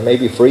 and they're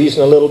maybe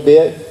freezing a little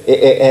bit,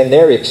 and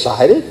they're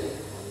excited.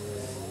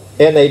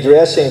 And they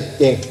dress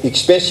in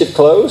expensive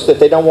clothes that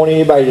they don't want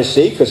anybody to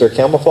see because they're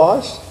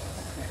camouflaged.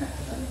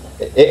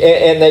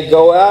 And they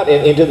go out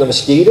into the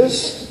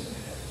mosquitoes.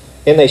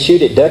 And they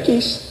shoot at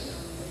duckies.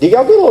 Do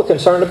y'all get a little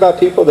concerned about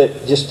people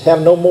that just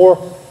have no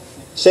more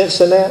sense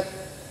than that?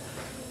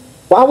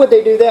 Why would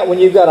they do that when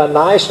you've got a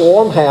nice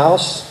warm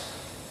house,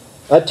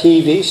 a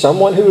TV,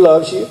 someone who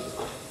loves you,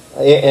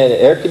 an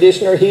air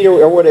conditioner, heater,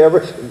 or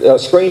whatever, a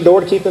screen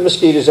door to keep the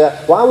mosquitoes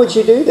out? Why would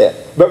you do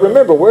that? But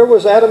remember, where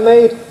was Adam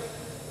made?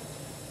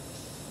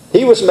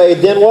 He was made,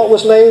 then what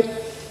was made?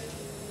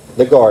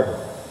 The garden.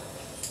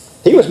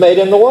 He was made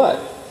in the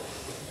what?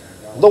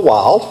 The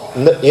wild,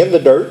 in the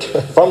dirt,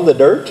 from the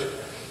dirt.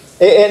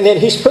 And then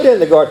he's put in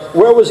the garden.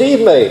 Where was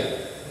Eve made?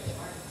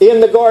 In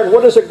the garden.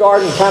 What does a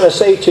garden kind of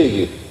say to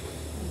you?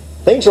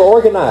 Things are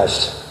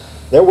organized.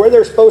 They're where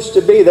they're supposed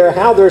to be. They're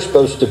how they're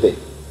supposed to be.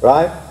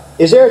 Right?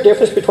 Is there a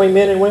difference between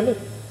men and women?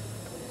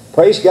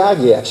 Praise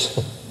God,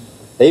 yes.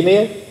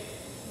 Amen?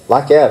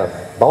 Like Adam.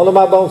 Bone of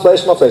my bone,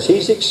 flesh of my flesh.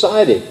 He's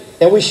excited.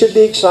 And we should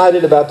be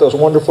excited about those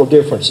wonderful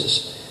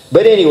differences.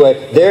 But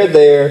anyway, they're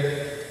there.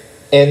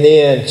 And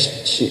then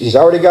she's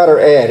already got her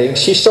adding.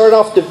 She started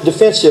off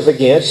defensive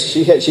against.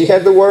 She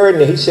had the word,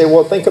 and he said,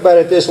 well, think about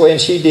it this way. And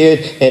she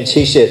did. And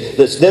she said,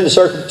 then the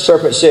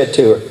serpent said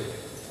to her,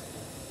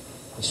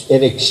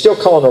 and he's still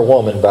calling her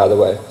woman, by the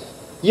way,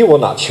 you will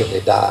not surely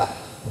die.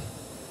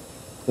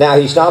 Now,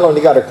 he's not only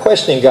got her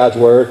questioning God's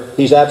word,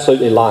 he's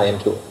absolutely lying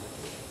to her.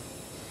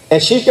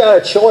 And she's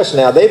got a choice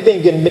now. They've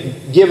been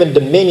given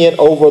dominion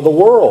over the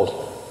world.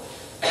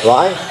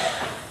 Right?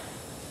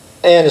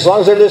 And as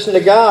long as they're listening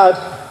to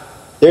God,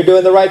 they're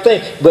doing the right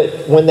thing.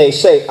 But when they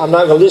say, I'm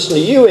not going to listen to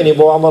you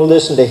anymore, I'm going to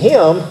listen to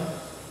him,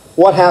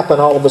 what happened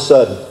all of a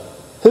sudden?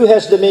 Who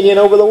has dominion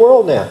over the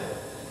world now?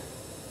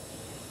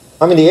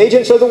 I mean, the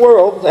agents of the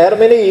world,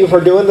 Adam and Eve,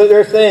 are doing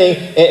their thing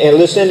and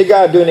listening to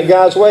God, doing it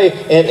God's way.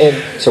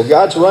 And so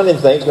God's running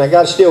things. Now,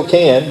 God still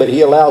can, but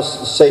he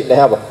allows Satan to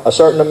have a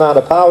certain amount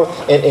of power.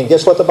 And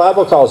guess what the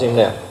Bible calls him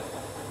now?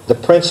 The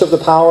prince of the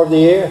power of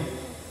the air.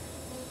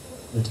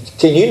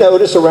 Can you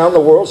notice around the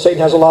world Satan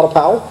has a lot of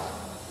power?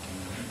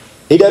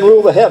 He doesn't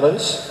rule the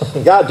heavens.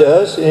 God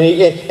does.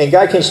 And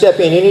God can step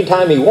in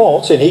anytime he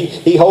wants. And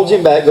he holds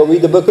him back. Go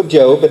read the book of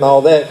Job and all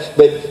that.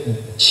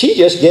 But she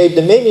just gave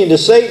dominion to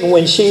Satan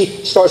when she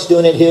starts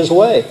doing it his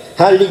way.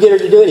 How did he get her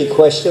to do it? He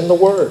questioned the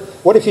word.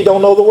 What if you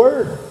don't know the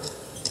word?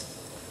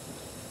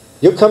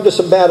 You'll come to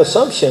some bad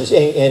assumptions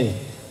and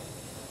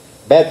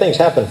bad things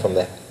happen from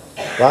that.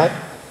 Right?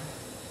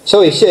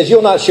 So he says,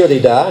 you'll not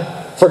surely die.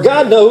 For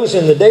God knows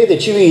in the day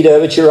that you eat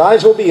of it, your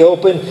eyes will be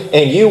open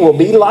and you will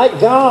be like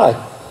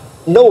God,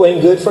 knowing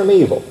good from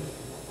evil.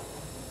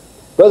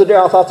 Brother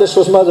Darrell, I thought this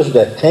was Mother's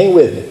Day. Hang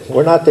with me.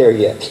 We're not there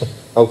yet.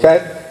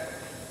 Okay?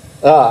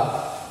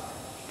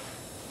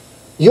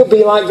 You'll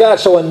be like God.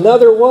 So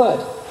another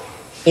what?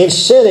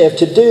 Incentive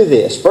to do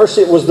this. First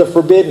it was the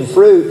forbidden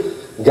fruit.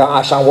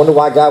 Gosh, I wonder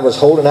why God was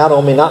holding out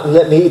on me not to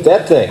let me eat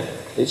that thing.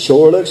 It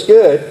sure looks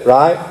good,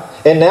 right?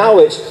 And now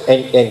it's,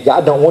 and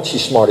God don't want you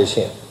smart as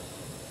him.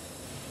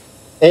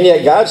 And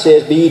yet God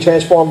says, be ye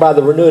transformed by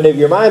the renewing of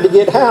your mind to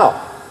get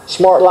how?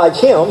 Smart like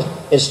him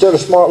instead of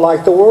smart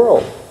like the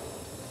world.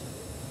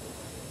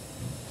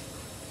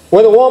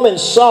 When the woman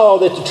saw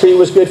that the tree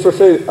was good for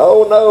food,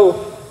 oh no,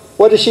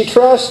 what did she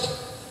trust?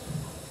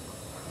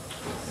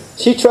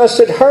 She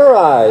trusted her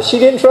eyes. She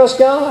didn't trust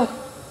God.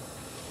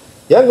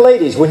 Young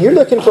ladies, when you're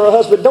looking for a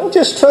husband, don't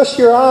just trust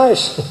your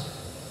eyes.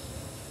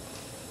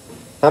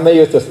 How many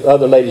of the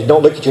other ladies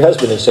don't look at your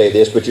husband and say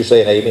this, but you're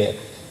saying amen?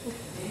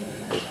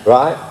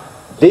 Right?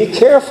 Be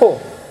careful.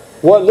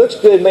 What looks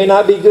good may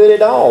not be good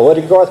at all. What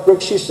did Garth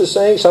Brooks used to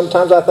sing?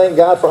 Sometimes I thank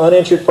God for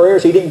unanswered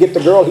prayers. He didn't get the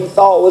girl he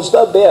thought was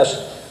the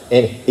best.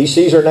 And he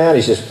sees her now and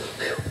he says,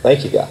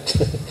 thank you, God.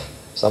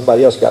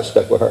 Somebody else got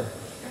stuck with her.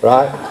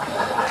 Right?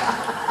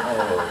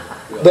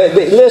 But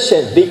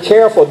listen, be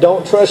careful.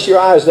 Don't trust your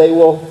eyes. They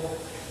will.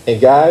 And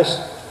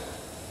guys,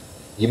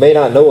 you may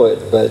not know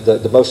it, but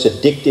the most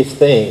addictive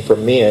thing for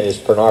men is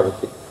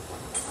pornography.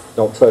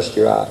 Don't trust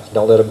your eyes.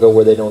 Don't let them go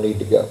where they don't need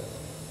to go.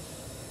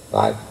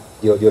 Right?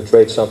 You'll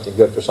trade something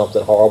good for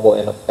something horrible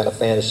and a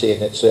fantasy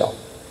in itself.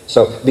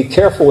 So be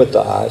careful with the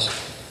eyes.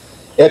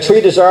 A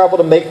tree desirable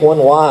to make one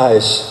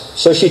wise.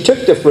 So she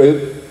took the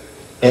fruit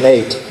and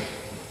ate.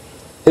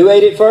 Who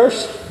ate it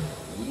first?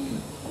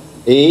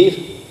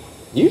 Eve.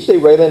 Usually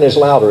Raylan is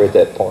louder at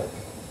that point.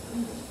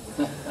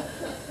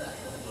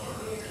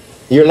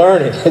 You're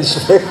learning. It's a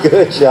very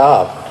good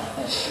job.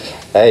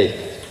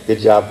 Hey, good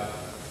job,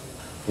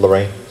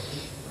 Lorraine.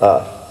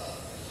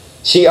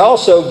 She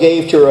also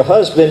gave to her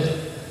husband,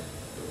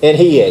 and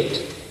he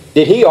ate.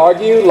 Did he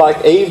argue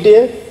like Eve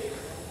did?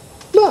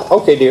 No.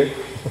 Okay, dear.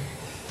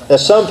 Now,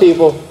 some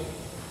people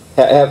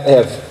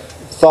have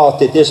thought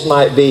that this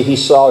might be he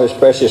saw his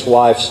precious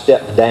wife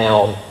step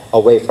down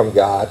away from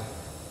God,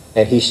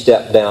 and he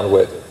stepped down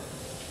with her.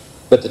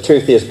 But the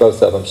truth is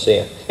both of them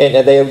sinned.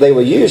 And they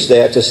will use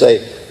that to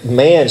say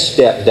man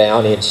stepped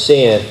down in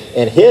sin,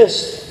 and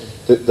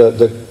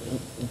the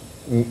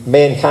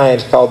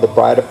mankind called the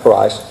bride of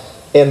Christ,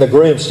 and the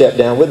groom stepped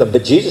down with him.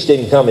 But Jesus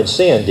didn't come in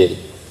sin, did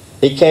he?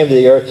 He came to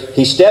the earth.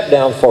 He stepped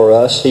down for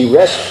us. He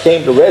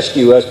came to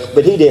rescue us,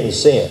 but he didn't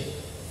sin.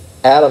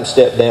 Adam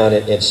stepped down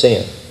in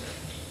sin.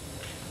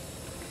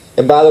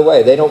 And by the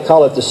way, they don't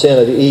call it the sin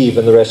of Eve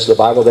in the rest of the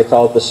Bible. They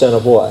call it the sin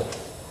of what?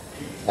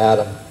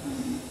 Adam.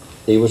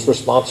 He was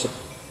responsible,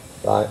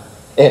 right?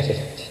 And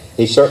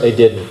he certainly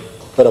didn't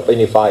put up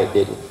any fight,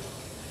 did he?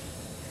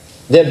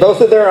 Then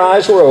both of their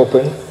eyes were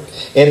open,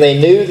 and they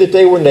knew that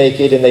they were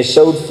naked, and they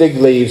sewed fig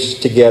leaves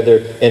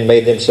together and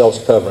made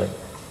themselves covering.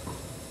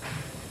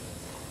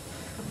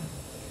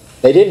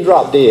 They didn't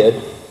drop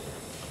dead,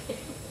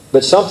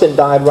 but something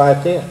died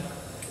right then.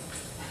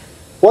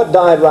 What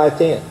died right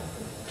then?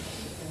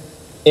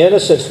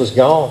 Innocence was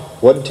gone.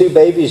 Wasn't two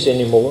babies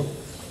anymore.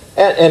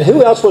 And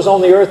who else was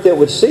on the earth that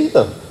would see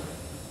them?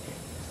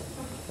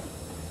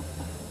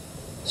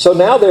 So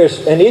now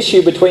there's an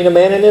issue between a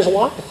man and his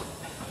wife.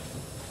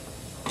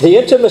 The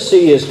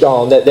intimacy is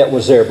gone that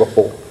was there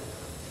before.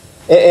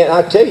 And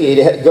I tell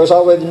you, it goes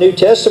all the way to the New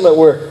Testament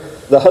where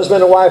the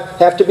husband and wife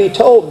have to be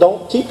told,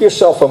 don't keep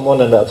yourself from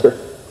one another.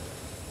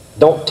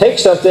 Don't take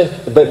something,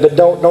 but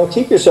don't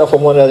keep yourself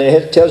from one another.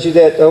 It tells you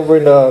that over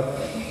in,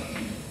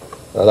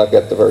 well, I've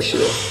got the verse here.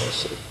 Let's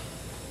see.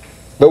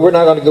 But we're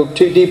not going to go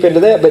too deep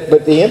into that,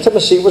 but the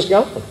intimacy was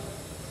gone.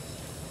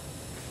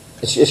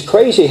 It's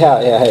crazy how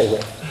it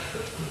went.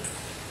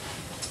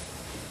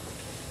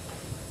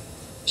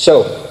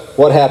 So,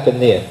 what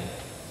happened then?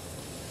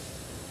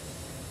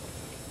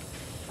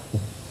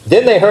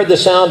 Then they heard the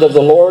sound of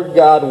the Lord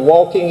God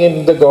walking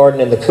in the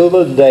garden in the cool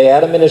of the day.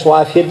 Adam and his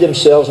wife hid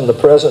themselves in the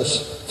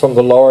presence from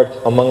the Lord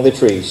among the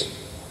trees.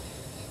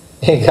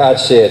 And God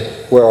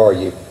said, where are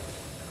you?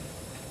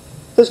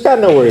 Does God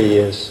know where He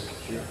is?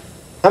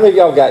 How many of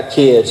y'all got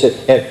kids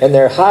and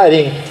they're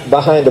hiding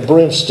behind a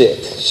broomstick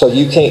so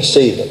you can't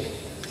see them?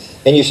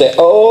 And you say,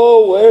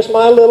 oh, where's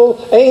my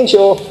little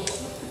angel?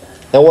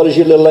 And what does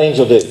your little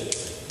angel do?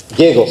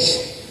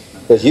 Giggles.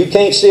 Because you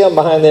can't see them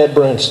behind that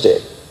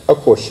broomstick. Of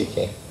course you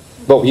can.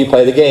 But you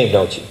play the game,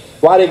 don't you?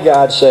 Why did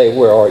God say,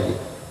 where are you?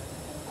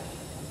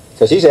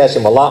 Because He's asked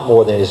him a lot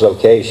more than his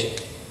location.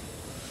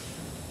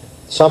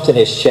 Something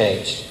has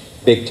changed.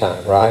 Big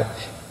time, right?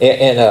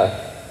 And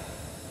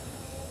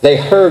they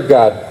heard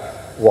God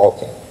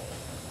walking.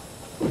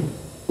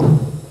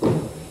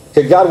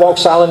 Could God walk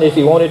silently if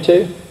He wanted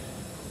to?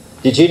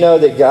 Did you know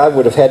that God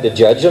would have had to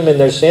judge them in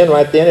their sin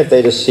right then if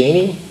they'd have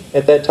seen Him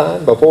at that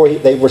time? Before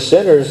they were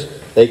sinners,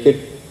 they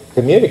could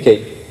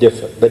communicate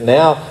different. But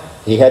now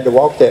He had to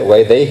walk that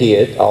way. They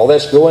hid. All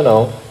that's going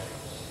on.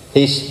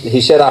 He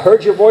said, I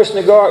heard your voice in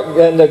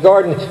the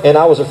garden, and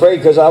I was afraid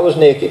because I was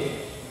naked.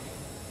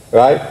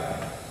 Right?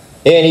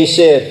 And He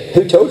said,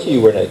 who told you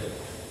you were naked?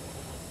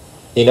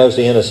 He knows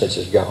the innocence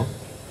is gone.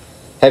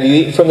 Have you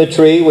eaten from the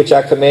tree which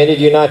I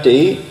commanded you not to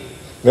eat?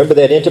 Remember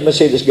that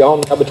intimacy that's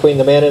gone now between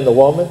the man and the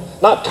woman?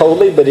 Not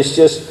totally, but it's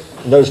just,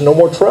 there's no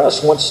more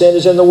trust. Once sin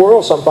is in the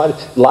world, somebody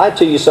lie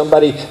to you,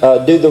 somebody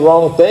do the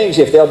wrong things.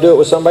 If they'll do it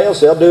with somebody else,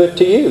 they'll do it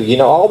to you. You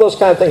know, all those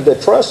kind of things. The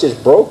trust is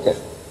broken.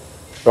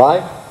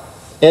 Right?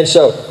 And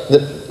so,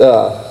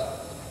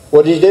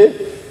 what did He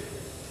do?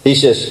 He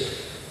says,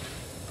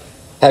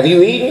 have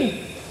you eaten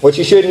what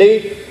you shouldn't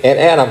eat? And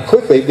Adam,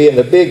 quickly, being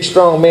the big,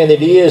 strong man that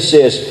he is,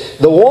 says,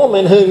 the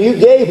woman whom you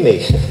gave me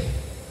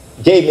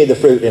the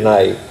fruit and I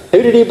ate.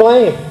 Who did he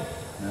blame?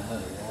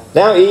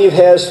 Now Eve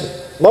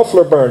has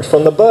muffler burns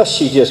from the bus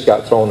she just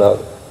got thrown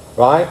over.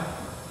 Right?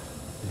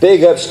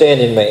 Big,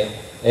 upstanding man.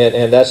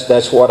 And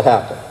that's what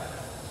happened.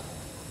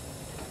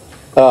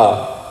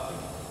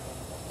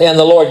 And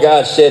the Lord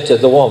God said to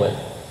the woman,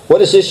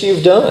 what is this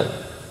you've done?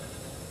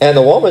 And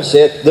the woman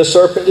said, the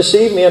serpent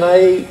deceived me and I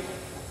ate.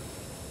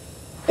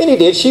 And he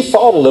did. She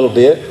fought a little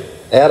bit.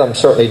 Adam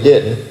certainly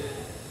didn't.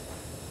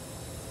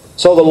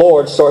 So the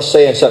Lord starts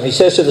saying something. He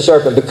says to the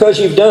serpent, because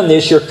you've done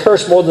this, you're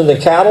cursed more than the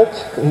cattle,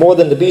 more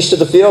than the beasts of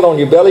the field. On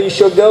your belly you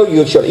shall go.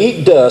 You shall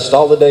eat dust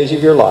all the days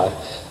of your life.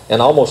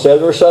 And almost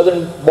every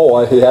southern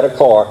boy who had a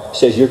car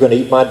says, you're going to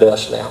eat my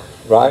dust now.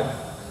 Right?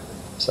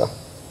 So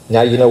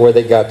now you know where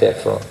they got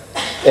that from.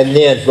 And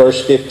then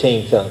verse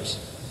 15 comes.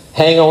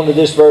 Hang on to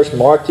this verse.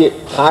 Mark it.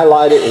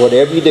 Highlight it.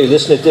 Whatever you do.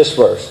 Listen to this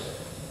verse.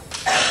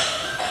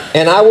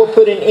 And I will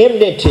put an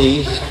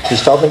enmity,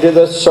 he's talking to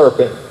the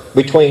serpent,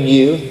 between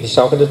you, he's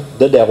talking to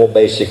the devil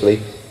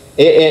basically,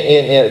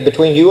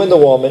 between you and the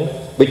woman,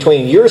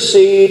 between your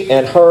seed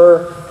and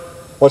her,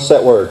 what's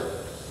that word?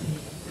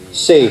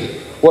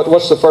 Seed.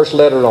 What's the first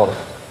letter on it?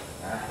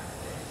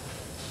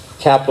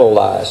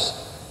 Capitalized.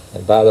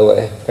 And by the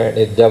way,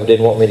 apparently the devil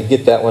didn't want me to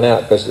get that one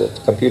out because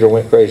the computer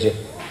went crazy.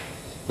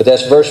 But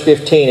that's verse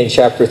 15 in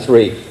chapter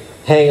 3.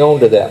 Hang on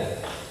to that.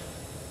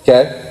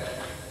 Okay?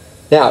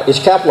 Now, it's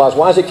capitalized.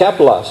 Why is it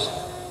capitalized?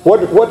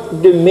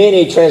 What do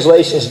many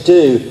translations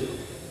do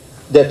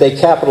that they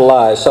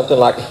capitalize? Something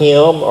like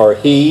him or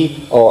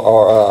he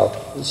or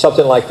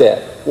something like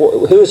that.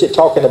 Who is it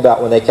talking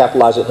about when they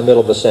capitalize it in the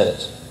middle of a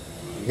sentence?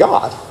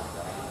 God.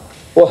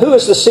 Well, who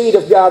is the seed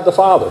of God the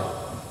Father?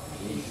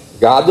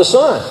 God the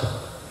Son.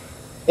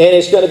 And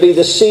it's going to be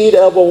the seed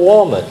of a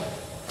woman.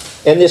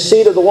 And this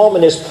seed of the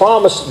woman is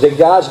promised that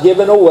God's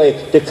given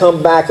away to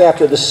come back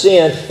after the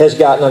sin has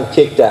gotten them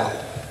kicked out.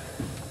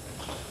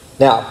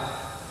 Now,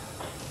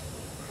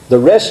 the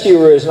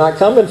rescuer is not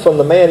coming from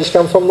the man, it's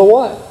coming from the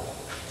what?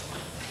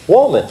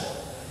 Woman.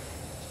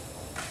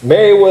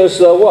 Mary was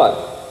the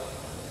what?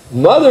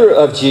 Mother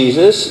of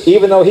Jesus,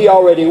 even though He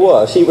already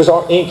was. He was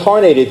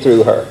incarnated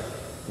through her.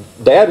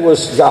 Dad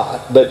was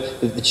God,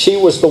 but she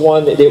was the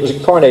one that was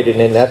incarnated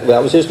in, that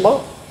was His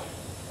mom.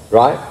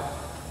 Right?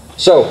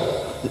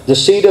 So, the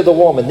seed of the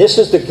woman. This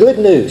is the good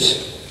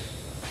news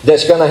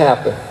that's going to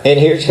happen. And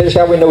here's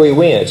how we know He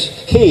wins.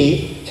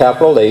 He,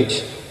 capital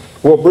H,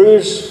 will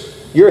bruise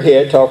your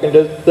head, talking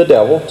to the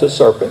devil, to the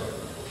serpent,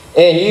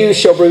 and you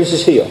shall bruise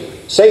his heel.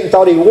 Satan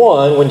thought he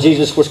won when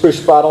Jesus was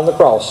crucified on the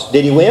cross.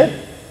 Did he win?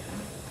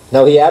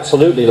 No, he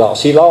absolutely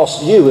lost. He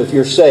lost you if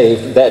you're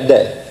saved that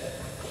day.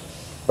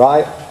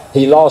 Right?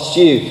 He lost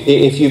you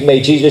if you've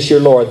made Jesus your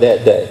Lord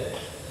that day.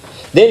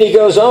 Then he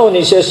goes on and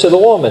he says to the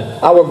woman,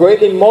 I will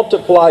greatly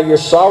multiply your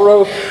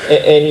sorrow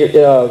and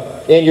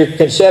your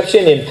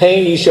conception. In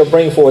pain you shall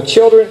bring forth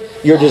children.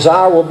 Your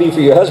desire will be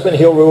for your husband.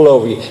 He'll rule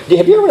over you.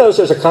 Have you ever noticed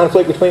there's a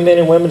conflict between men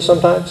and women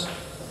sometimes?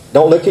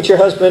 Don't look at your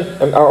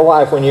husband or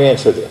wife when you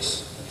answer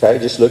this. Okay,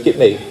 just look at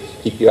me.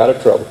 Keep you out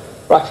of trouble.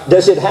 Right?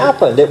 Does it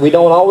happen that we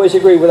don't always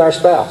agree with our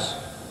spouse?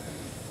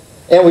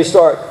 And we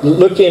start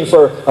looking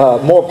for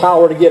more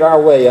power to get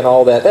our way and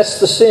all that. That's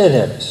the sin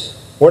in us.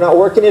 We're not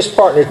working as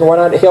partners. We're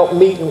not help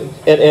meet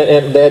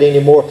and that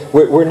anymore.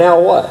 We're now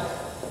what?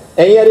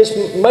 And yet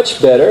it's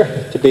much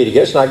better to be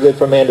together. It's not good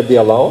for a man to be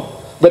alone.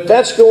 But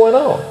that's going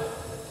on.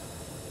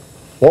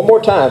 One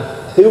more time.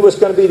 Who was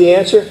going to be the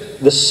answer?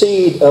 The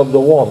seed of the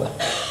woman.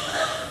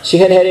 She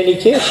hadn't had any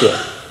kids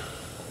yet.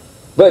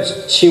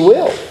 But she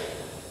will.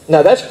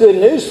 Now that's good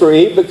news for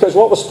Eve, because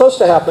what was supposed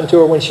to happen to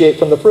her when she ate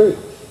from the fruit?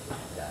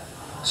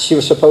 She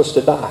was supposed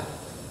to die.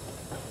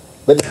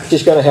 But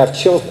she's going to have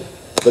children.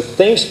 But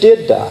things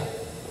did die,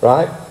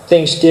 right?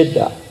 Things did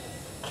die.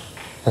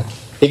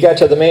 He got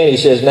to the man, he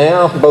says,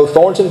 now, both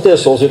thorns and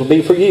thistles, it'll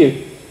be for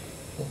you.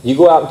 You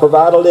go out and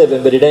provide a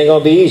living, but it ain't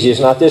going to be easy. It's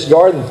not this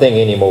garden thing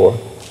anymore.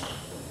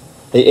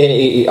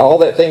 All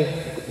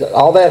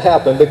that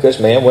happened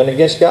because man went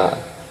against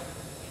God.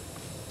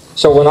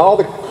 So when all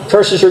the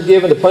curses are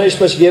given, the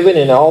punishment's given,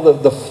 and all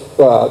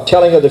the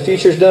telling of the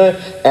future's done,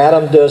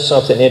 Adam does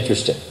something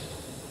interesting.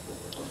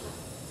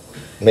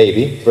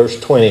 Maybe. Verse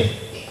 20.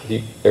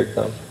 Here it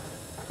comes.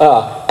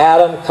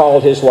 Adam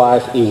called his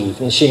wife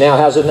Eve, and she now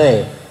has a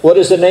name. What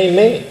does the name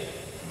mean?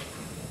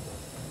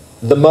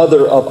 The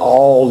mother of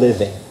all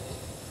living.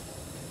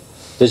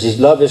 Does he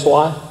love his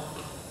wife?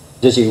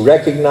 Does he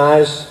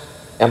recognize?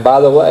 And by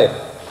the way,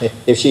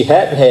 if she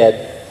hadn't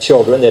had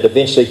children that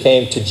eventually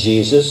came to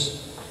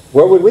Jesus,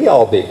 where would we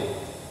all be?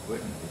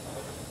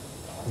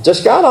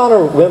 Does God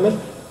honor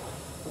women?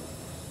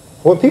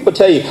 When people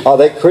tell you, oh,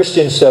 that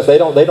Christian stuff, they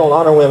don't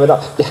honor women.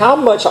 How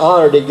much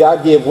honor did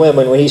God give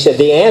women when he said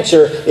the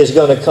answer is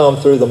going to come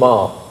through the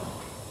mom?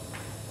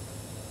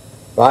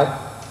 Right?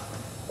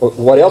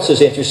 What else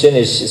is interesting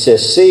is it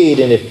says seed,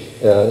 and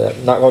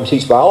I'm not going to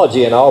teach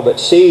biology and all,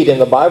 but seed in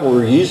the Bible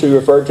are usually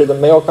referred to the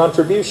male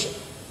contribution.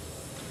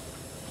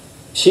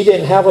 She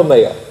didn't have a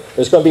male. It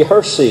was going to be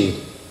her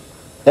seed.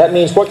 That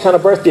means what kind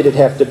of birth did it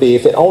have to be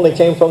if it only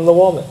came from the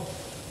woman?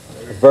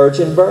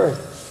 Virgin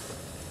birth.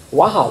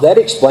 Wow, that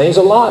explains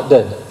a lot,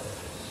 doesn't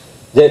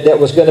it? That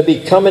was going to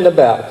be coming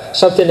about.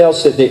 Something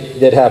else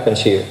that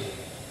happens here.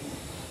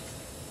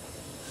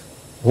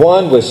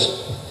 One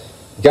was,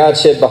 God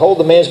said, behold,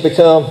 the man's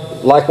become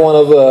like one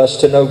of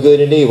us to know good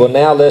and evil.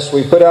 Now lest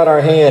we put out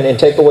our hand and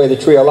take away the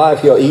tree of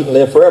life, he'll eat and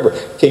live forever.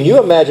 Can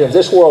you imagine if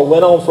this world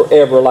went on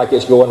forever like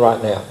it's going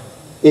right now?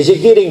 Is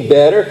it getting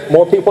better?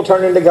 More people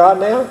turning to God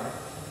now?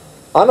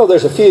 I know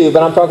there's a few,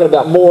 but I'm talking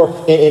about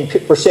more in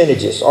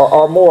percentages,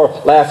 or more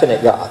laughing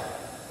at God.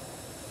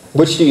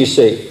 Which do you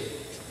see?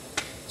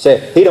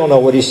 Say, he don't know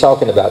what he's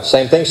talking about.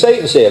 Same thing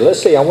Satan said.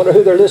 Let's see, I wonder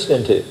who they're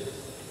listening to.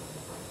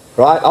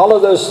 Right? All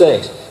of those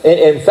things. And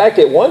in fact,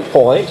 at one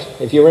point,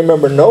 if you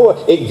remember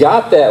Noah, it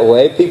got that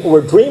way. People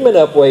were dreaming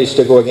up ways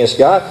to go against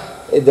God.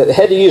 They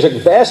had to use a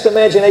vast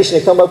imagination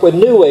to come up with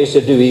new ways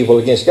to do evil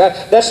against God.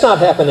 That's not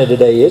happening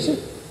today, is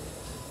it?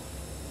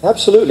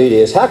 Absolutely it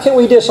is. How can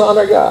we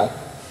dishonor God?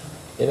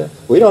 You know,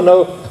 we don't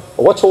know.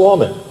 What's a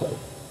woman?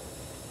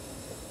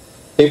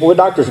 People with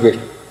doctor's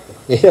degrees.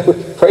 You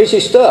know, crazy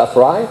stuff,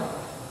 right?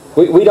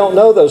 We don't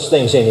know those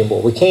things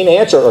anymore. We can't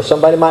answer, or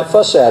somebody might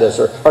fuss at us,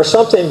 or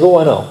something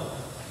going on.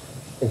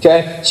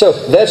 Okay? So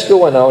that's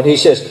going on. He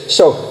says,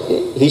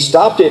 so he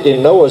stopped it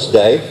in Noah's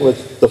day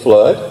with the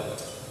flood,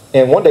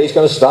 and one day he's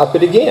going to stop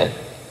it again.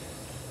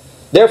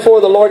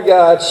 Therefore the Lord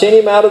God sent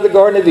him out of the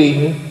Garden of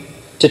Eden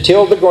to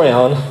till the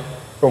ground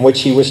from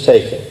which he was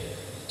taken.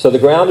 So the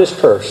ground is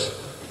cursed.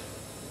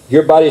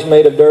 Your body's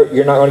made of dirt.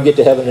 You're not going to get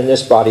to heaven in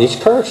this body. It's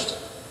cursed.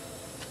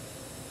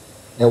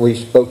 And we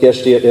spoke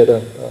yesterday at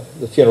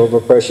the funeral of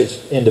a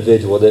precious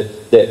individual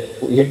that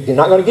you're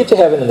not going to get to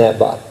heaven in that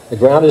body. The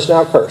ground is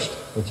now cursed.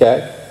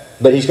 Okay?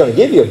 But he's going to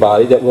give you a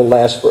body that will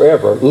last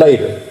forever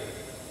later.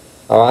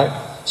 All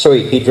right? So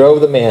he drove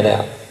the man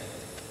out.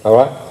 All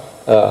right?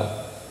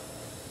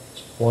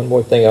 One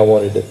more thing I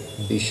wanted to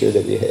be sure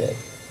that we had.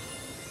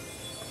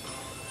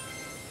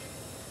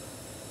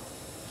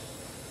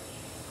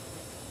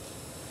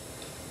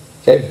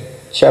 Okay,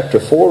 chapter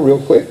 4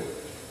 real quick.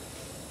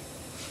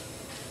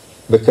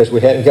 Because we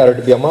hadn't got her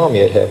to be a mom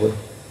yet, have we?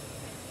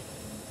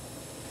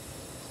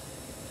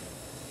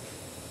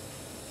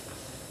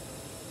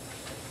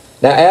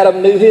 Now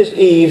Adam knew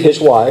Eve, his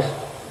wife,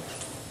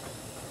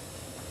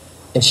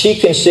 and she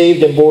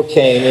conceived and bore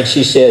Cain, and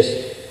she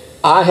says,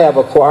 I have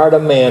acquired a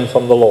man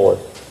from the Lord.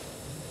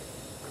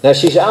 Now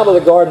she's out of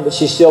the garden, but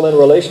she's still in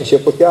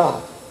relationship with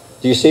God.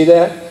 Do you see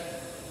that?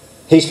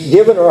 He's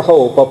given her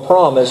hope, a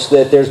promise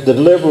that there's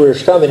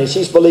deliverers coming, and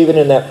she's believing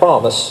in that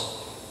promise.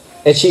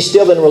 And she's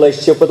still in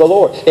relationship with the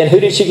Lord. And who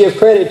did she give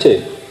credit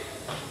to?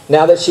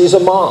 Now that she's a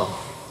mom.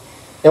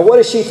 And what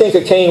does she think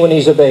of Cain when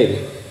he's a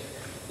baby?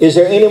 Is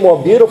there any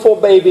more beautiful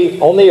baby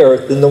on the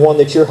earth than the one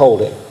that you're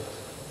holding?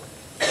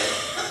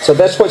 So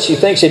that's what she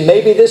thinks, and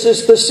maybe this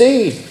is the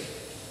seed.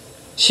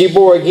 She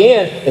bore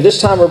again, and this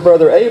time her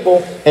brother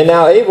Abel, and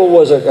now Abel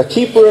was a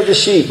keeper of the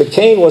sheep, but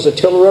Cain was a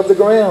tiller of the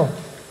ground.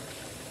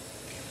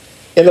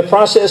 In the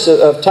process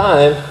of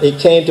time, it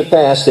came to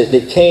pass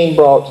that Cain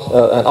brought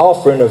an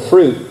offering of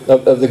fruit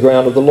of the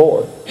ground of the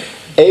Lord.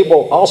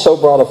 Abel also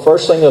brought a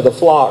firstling of the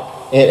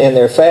flock and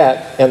their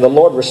fat, and the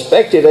Lord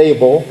respected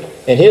Abel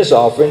and his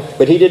offering,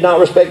 but he did not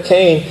respect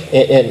Cain,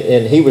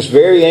 and he was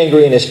very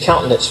angry, and his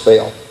countenance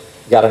fell.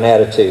 Got an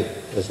attitude,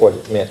 is what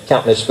it meant.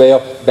 Countenance fell,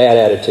 bad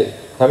attitude.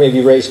 How many of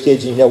you raise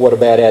kids and you know what a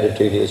bad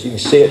attitude is? You can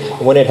see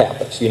it when it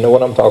happens. You know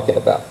what I'm talking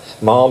about.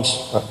 Moms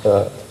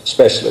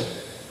especially.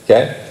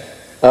 Okay?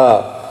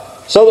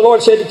 So the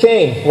Lord said to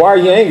Cain, why are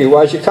you angry?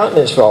 Why is your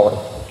countenance falling?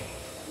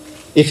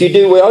 If you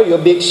do well, you'll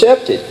be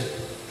accepted.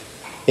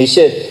 He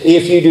said,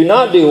 if you do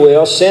not do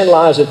well, sin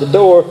lies at the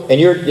door,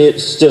 and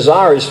its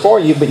desire is for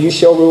you, but you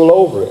shall rule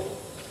over it.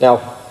 Now,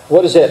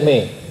 what does that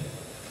mean?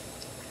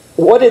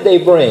 What did they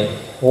bring?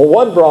 Well,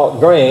 one brought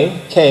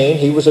grain, Cain,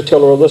 he was a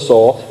tiller of the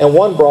soil, and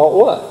one brought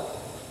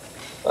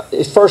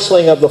what?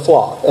 Firstling of the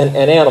flock, an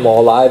animal,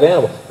 a live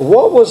animal.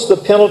 What was the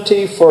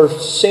penalty for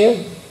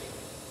sin?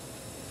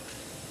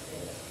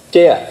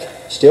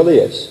 Death. Still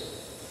is.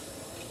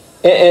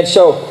 And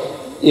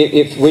so,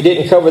 if we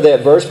didn't cover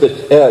that verse,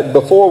 but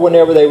before,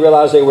 whenever they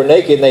realized they were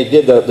naked, and they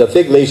did the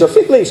fig leaves. Are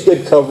fig leaves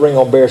good covering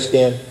on bare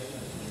skin?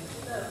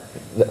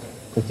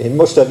 And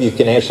most of you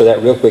can answer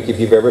that real quick if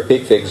you've ever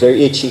picked figs. They're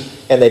itchy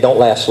and they don't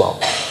last long.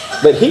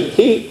 But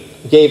he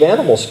gave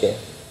animal skin.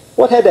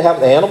 What had to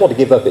happen to the animal to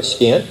give up its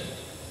skin?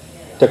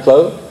 To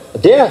clothe?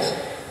 Death.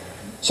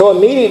 So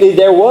immediately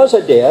there was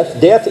a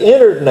death. Death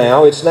entered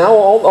now. It's now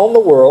on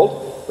the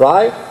world,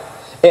 right?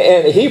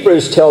 And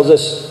Hebrews tells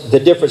us the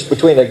difference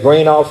between a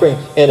grain offering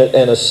and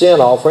a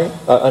sin offering,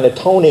 an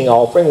atoning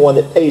offering, one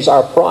that pays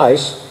our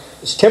price.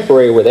 It's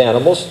temporary with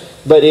animals,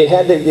 but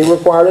it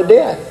required a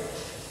death.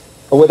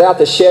 Without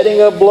the shedding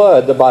of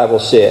blood, the Bible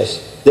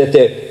says that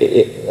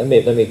let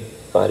me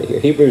find it here.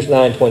 Hebrews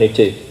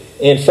 9:22.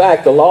 In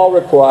fact, the law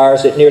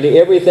requires that nearly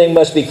everything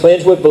must be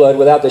cleansed with blood.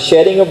 Without the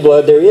shedding of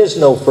blood, there is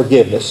no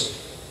forgiveness.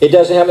 It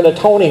doesn't have an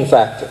atoning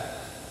factor.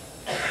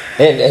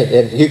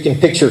 And you can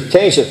picture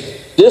Cain says,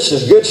 "This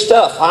is good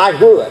stuff. I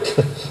grew it,"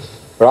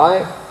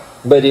 right?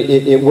 But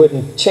it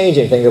wouldn't change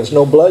anything. There was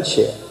no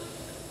bloodshed.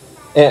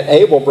 And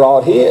Abel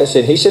brought his,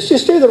 and he says,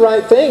 "Just do the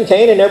right thing,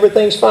 Cain, and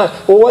everything's fine."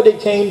 Well, what did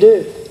Cain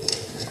do?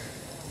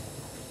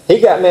 He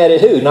got mad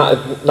at who?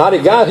 Not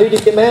at God. Who did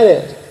he get mad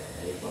at?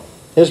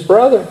 His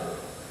brother.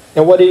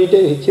 And what did he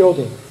do? He killed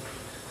him.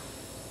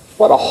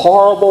 What a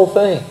horrible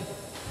thing.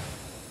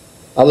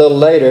 A little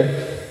later,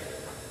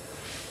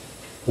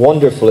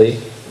 wonderfully,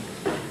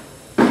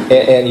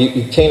 and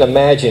you can't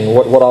imagine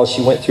what all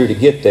she went through to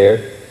get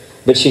there,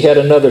 but she had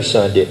another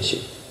son, didn't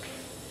she?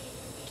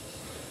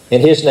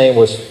 And his name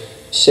was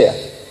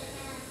Seth.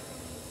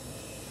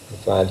 You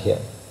find him.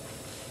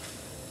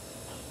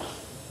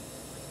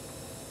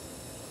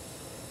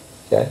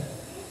 Okay.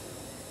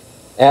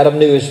 Adam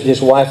knew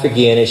his wife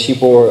again, and she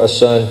bore a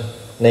son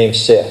named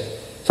Seth.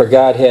 For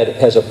God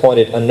has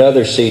appointed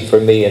another seed for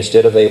me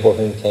instead of Abel,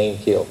 whom Cain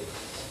killed.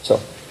 So,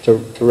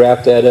 to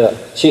wrap that up,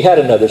 she had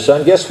another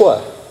son. Guess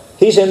what?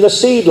 He's in the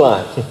seed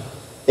line.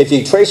 If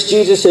you trace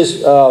Jesus'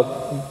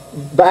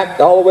 back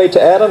all the way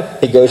to Adam,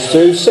 he goes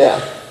through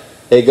Seth.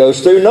 It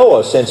goes through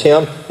Noah, since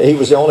he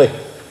was the only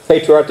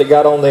patriarch that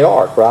got on the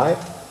ark, right?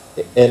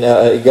 And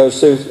it goes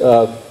through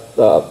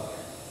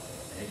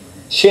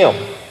Shem,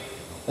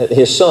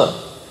 his son.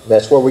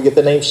 That's where we get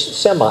the name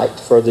Semite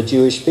for the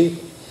Jewish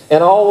people.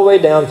 And all the way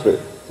down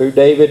through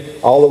David,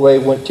 all the way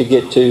went to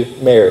get to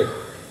Mary.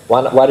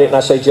 Why didn't I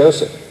say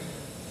Joseph?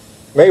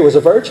 Mary was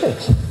a virgin,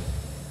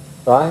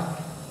 right?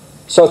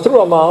 So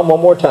through a mom,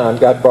 one more time,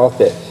 God brought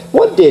that.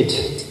 What did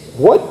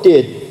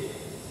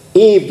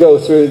Eve go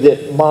through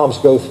that moms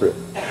go through?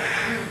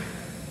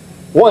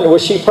 One,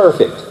 was she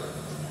perfect?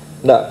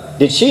 No.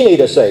 Did she need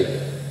a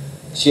Savior?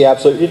 She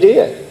absolutely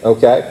did.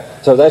 Okay?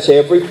 So that's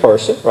every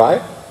person,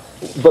 right?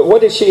 But what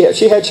did she have?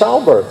 She had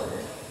childbirth.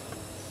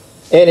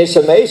 And it's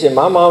amazing.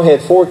 My mom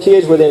had 4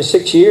 kids within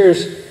 6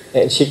 years,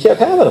 and she kept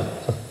having them.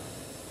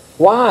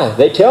 Why?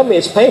 They tell me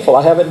it's painful.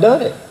 I haven't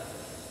done it.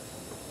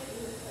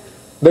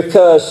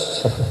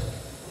 Because,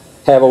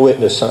 have a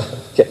witness, huh?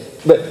 Okay.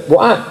 But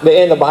why?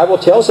 And the Bible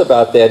tells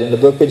about that in the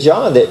book of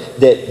John, that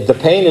the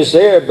pain is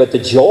there, but the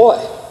joy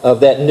of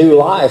that new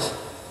life,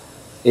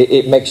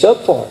 it makes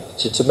up for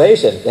it. It's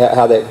amazing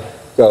how that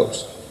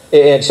goes.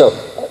 And so,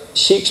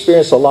 she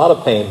experienced a lot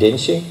of pain, didn't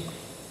she?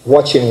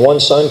 Watching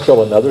one son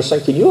kill another son.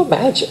 Can you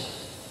imagine?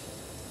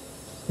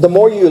 The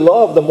more you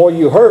love, the more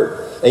you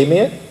hurt.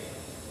 Amen?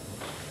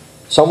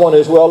 Someone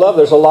who's well loved,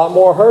 there's a lot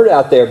more hurt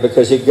out there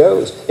because it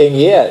goes. And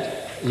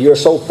yet, you're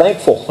so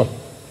thankful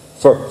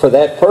for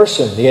that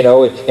person, you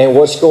know, and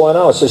what's going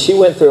on. So she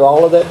went through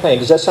all of that pain.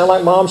 Does that sound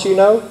like moms you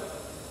know?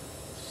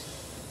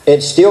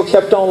 And still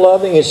kept on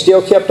loving and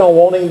still kept on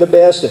wanting the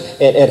best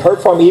and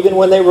hurt for them even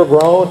when they were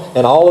grown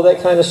and all of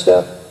that kind of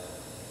stuff.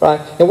 Right?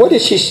 And what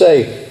did she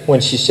say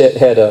when she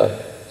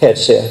had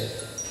said,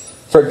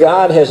 "For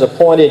God has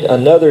appointed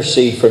another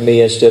seed for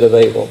me instead of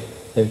Abel,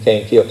 whom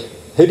Cain killed"?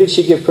 Who did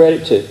she give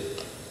credit to?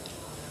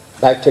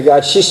 Back to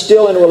God. She's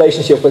still in a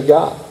relationship with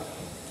God.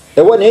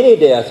 There wasn't any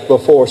death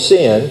before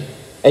sin,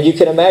 and you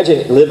can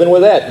imagine living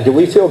with that. Do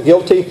we feel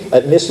guilty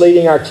at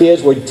misleading our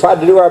kids? We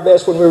tried to do our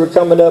best when we were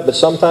coming up, but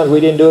sometimes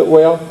we didn't do it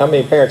well. How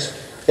many parents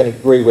can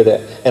agree with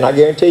that? And I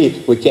guarantee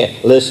you, we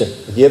can't. Listen,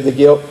 give the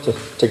guilt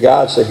to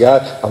God. Say,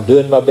 "God, I'm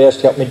doing my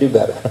best. Help me do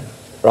better."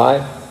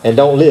 Right? And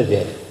don't live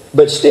in it.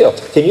 But still,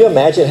 can you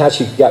imagine how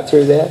she got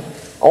through that?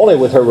 Only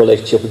with her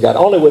relationship with God.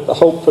 Only with the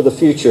hope for the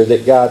future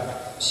that God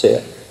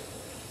said.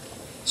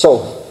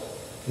 So,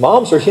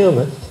 moms are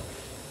human.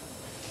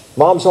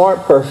 Moms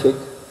aren't perfect.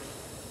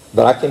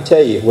 But I can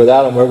tell you,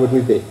 without them, where would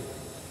we be?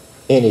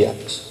 Any of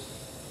us.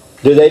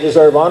 Do they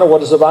deserve honor?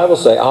 What does the Bible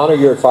say? Honor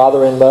your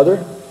father and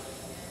mother.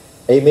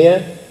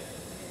 Amen?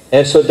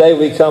 And so today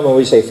we come and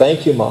we say,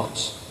 "Thank you,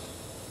 moms."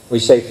 We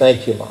say,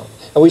 "Thank you, mom."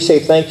 And we say,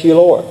 "Thank you,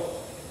 Lord,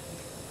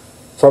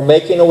 for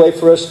making a way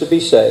for us to be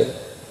saved.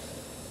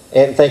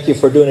 And thank you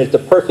for doing it the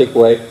perfect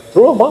way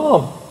through a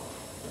mom."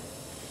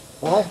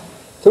 Right?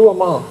 Through a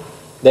mom.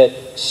 That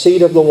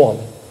seed of the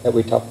woman that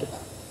we talked about.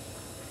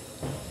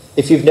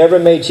 If you've never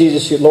made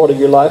Jesus your Lord of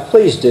your life,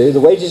 please do. The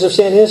wages of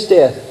sin is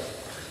death.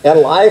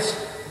 And life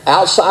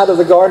outside of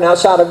the garden,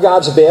 outside of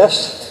God's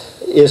best,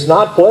 is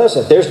not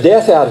pleasant. There's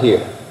death out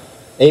here.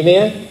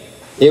 Amen?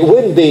 It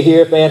wouldn't be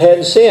here if man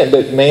hadn't sinned,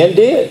 but man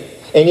did.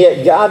 And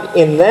yet God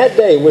in that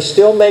day was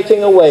still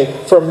making a way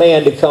for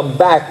man to come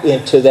back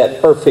into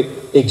that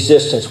perfect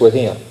existence with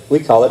Him. We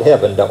call it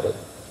heaven, don't we?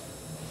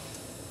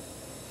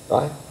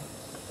 Right?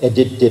 And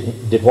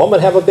did woman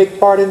have a big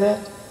part in that?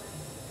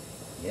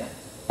 Yeah.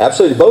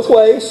 Absolutely. Both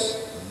ways.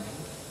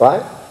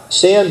 Right?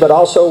 Sin, but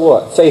also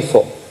what?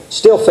 Faithful.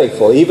 Still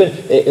faithful. Even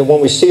when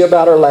we see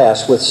about her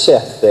last with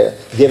Seth there.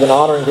 Giving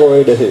honor and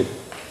glory to who?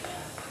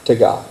 To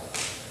God.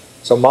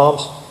 So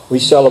moms, we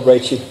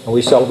celebrate you. And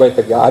we celebrate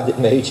the God that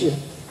made you.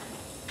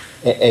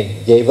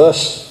 And gave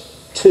us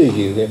to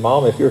you. And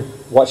mom, if you're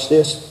watch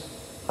this,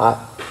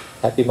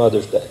 happy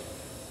Mother's Day.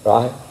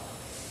 Right?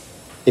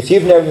 If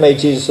you've never made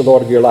Jesus the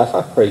Lord of your life,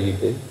 I pray you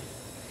do.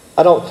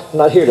 I'm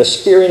not here to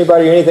scare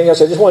anybody or anything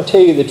else. I just want to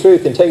tell you the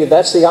truth and tell you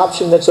that's the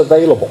option that's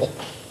available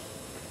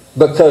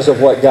because of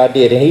what God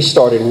did. And He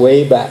started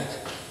way back,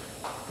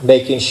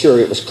 making sure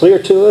it was clear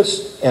to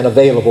us and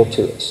available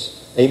to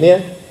us.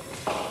 Amen?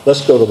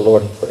 Let's go to the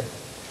Lord in prayer.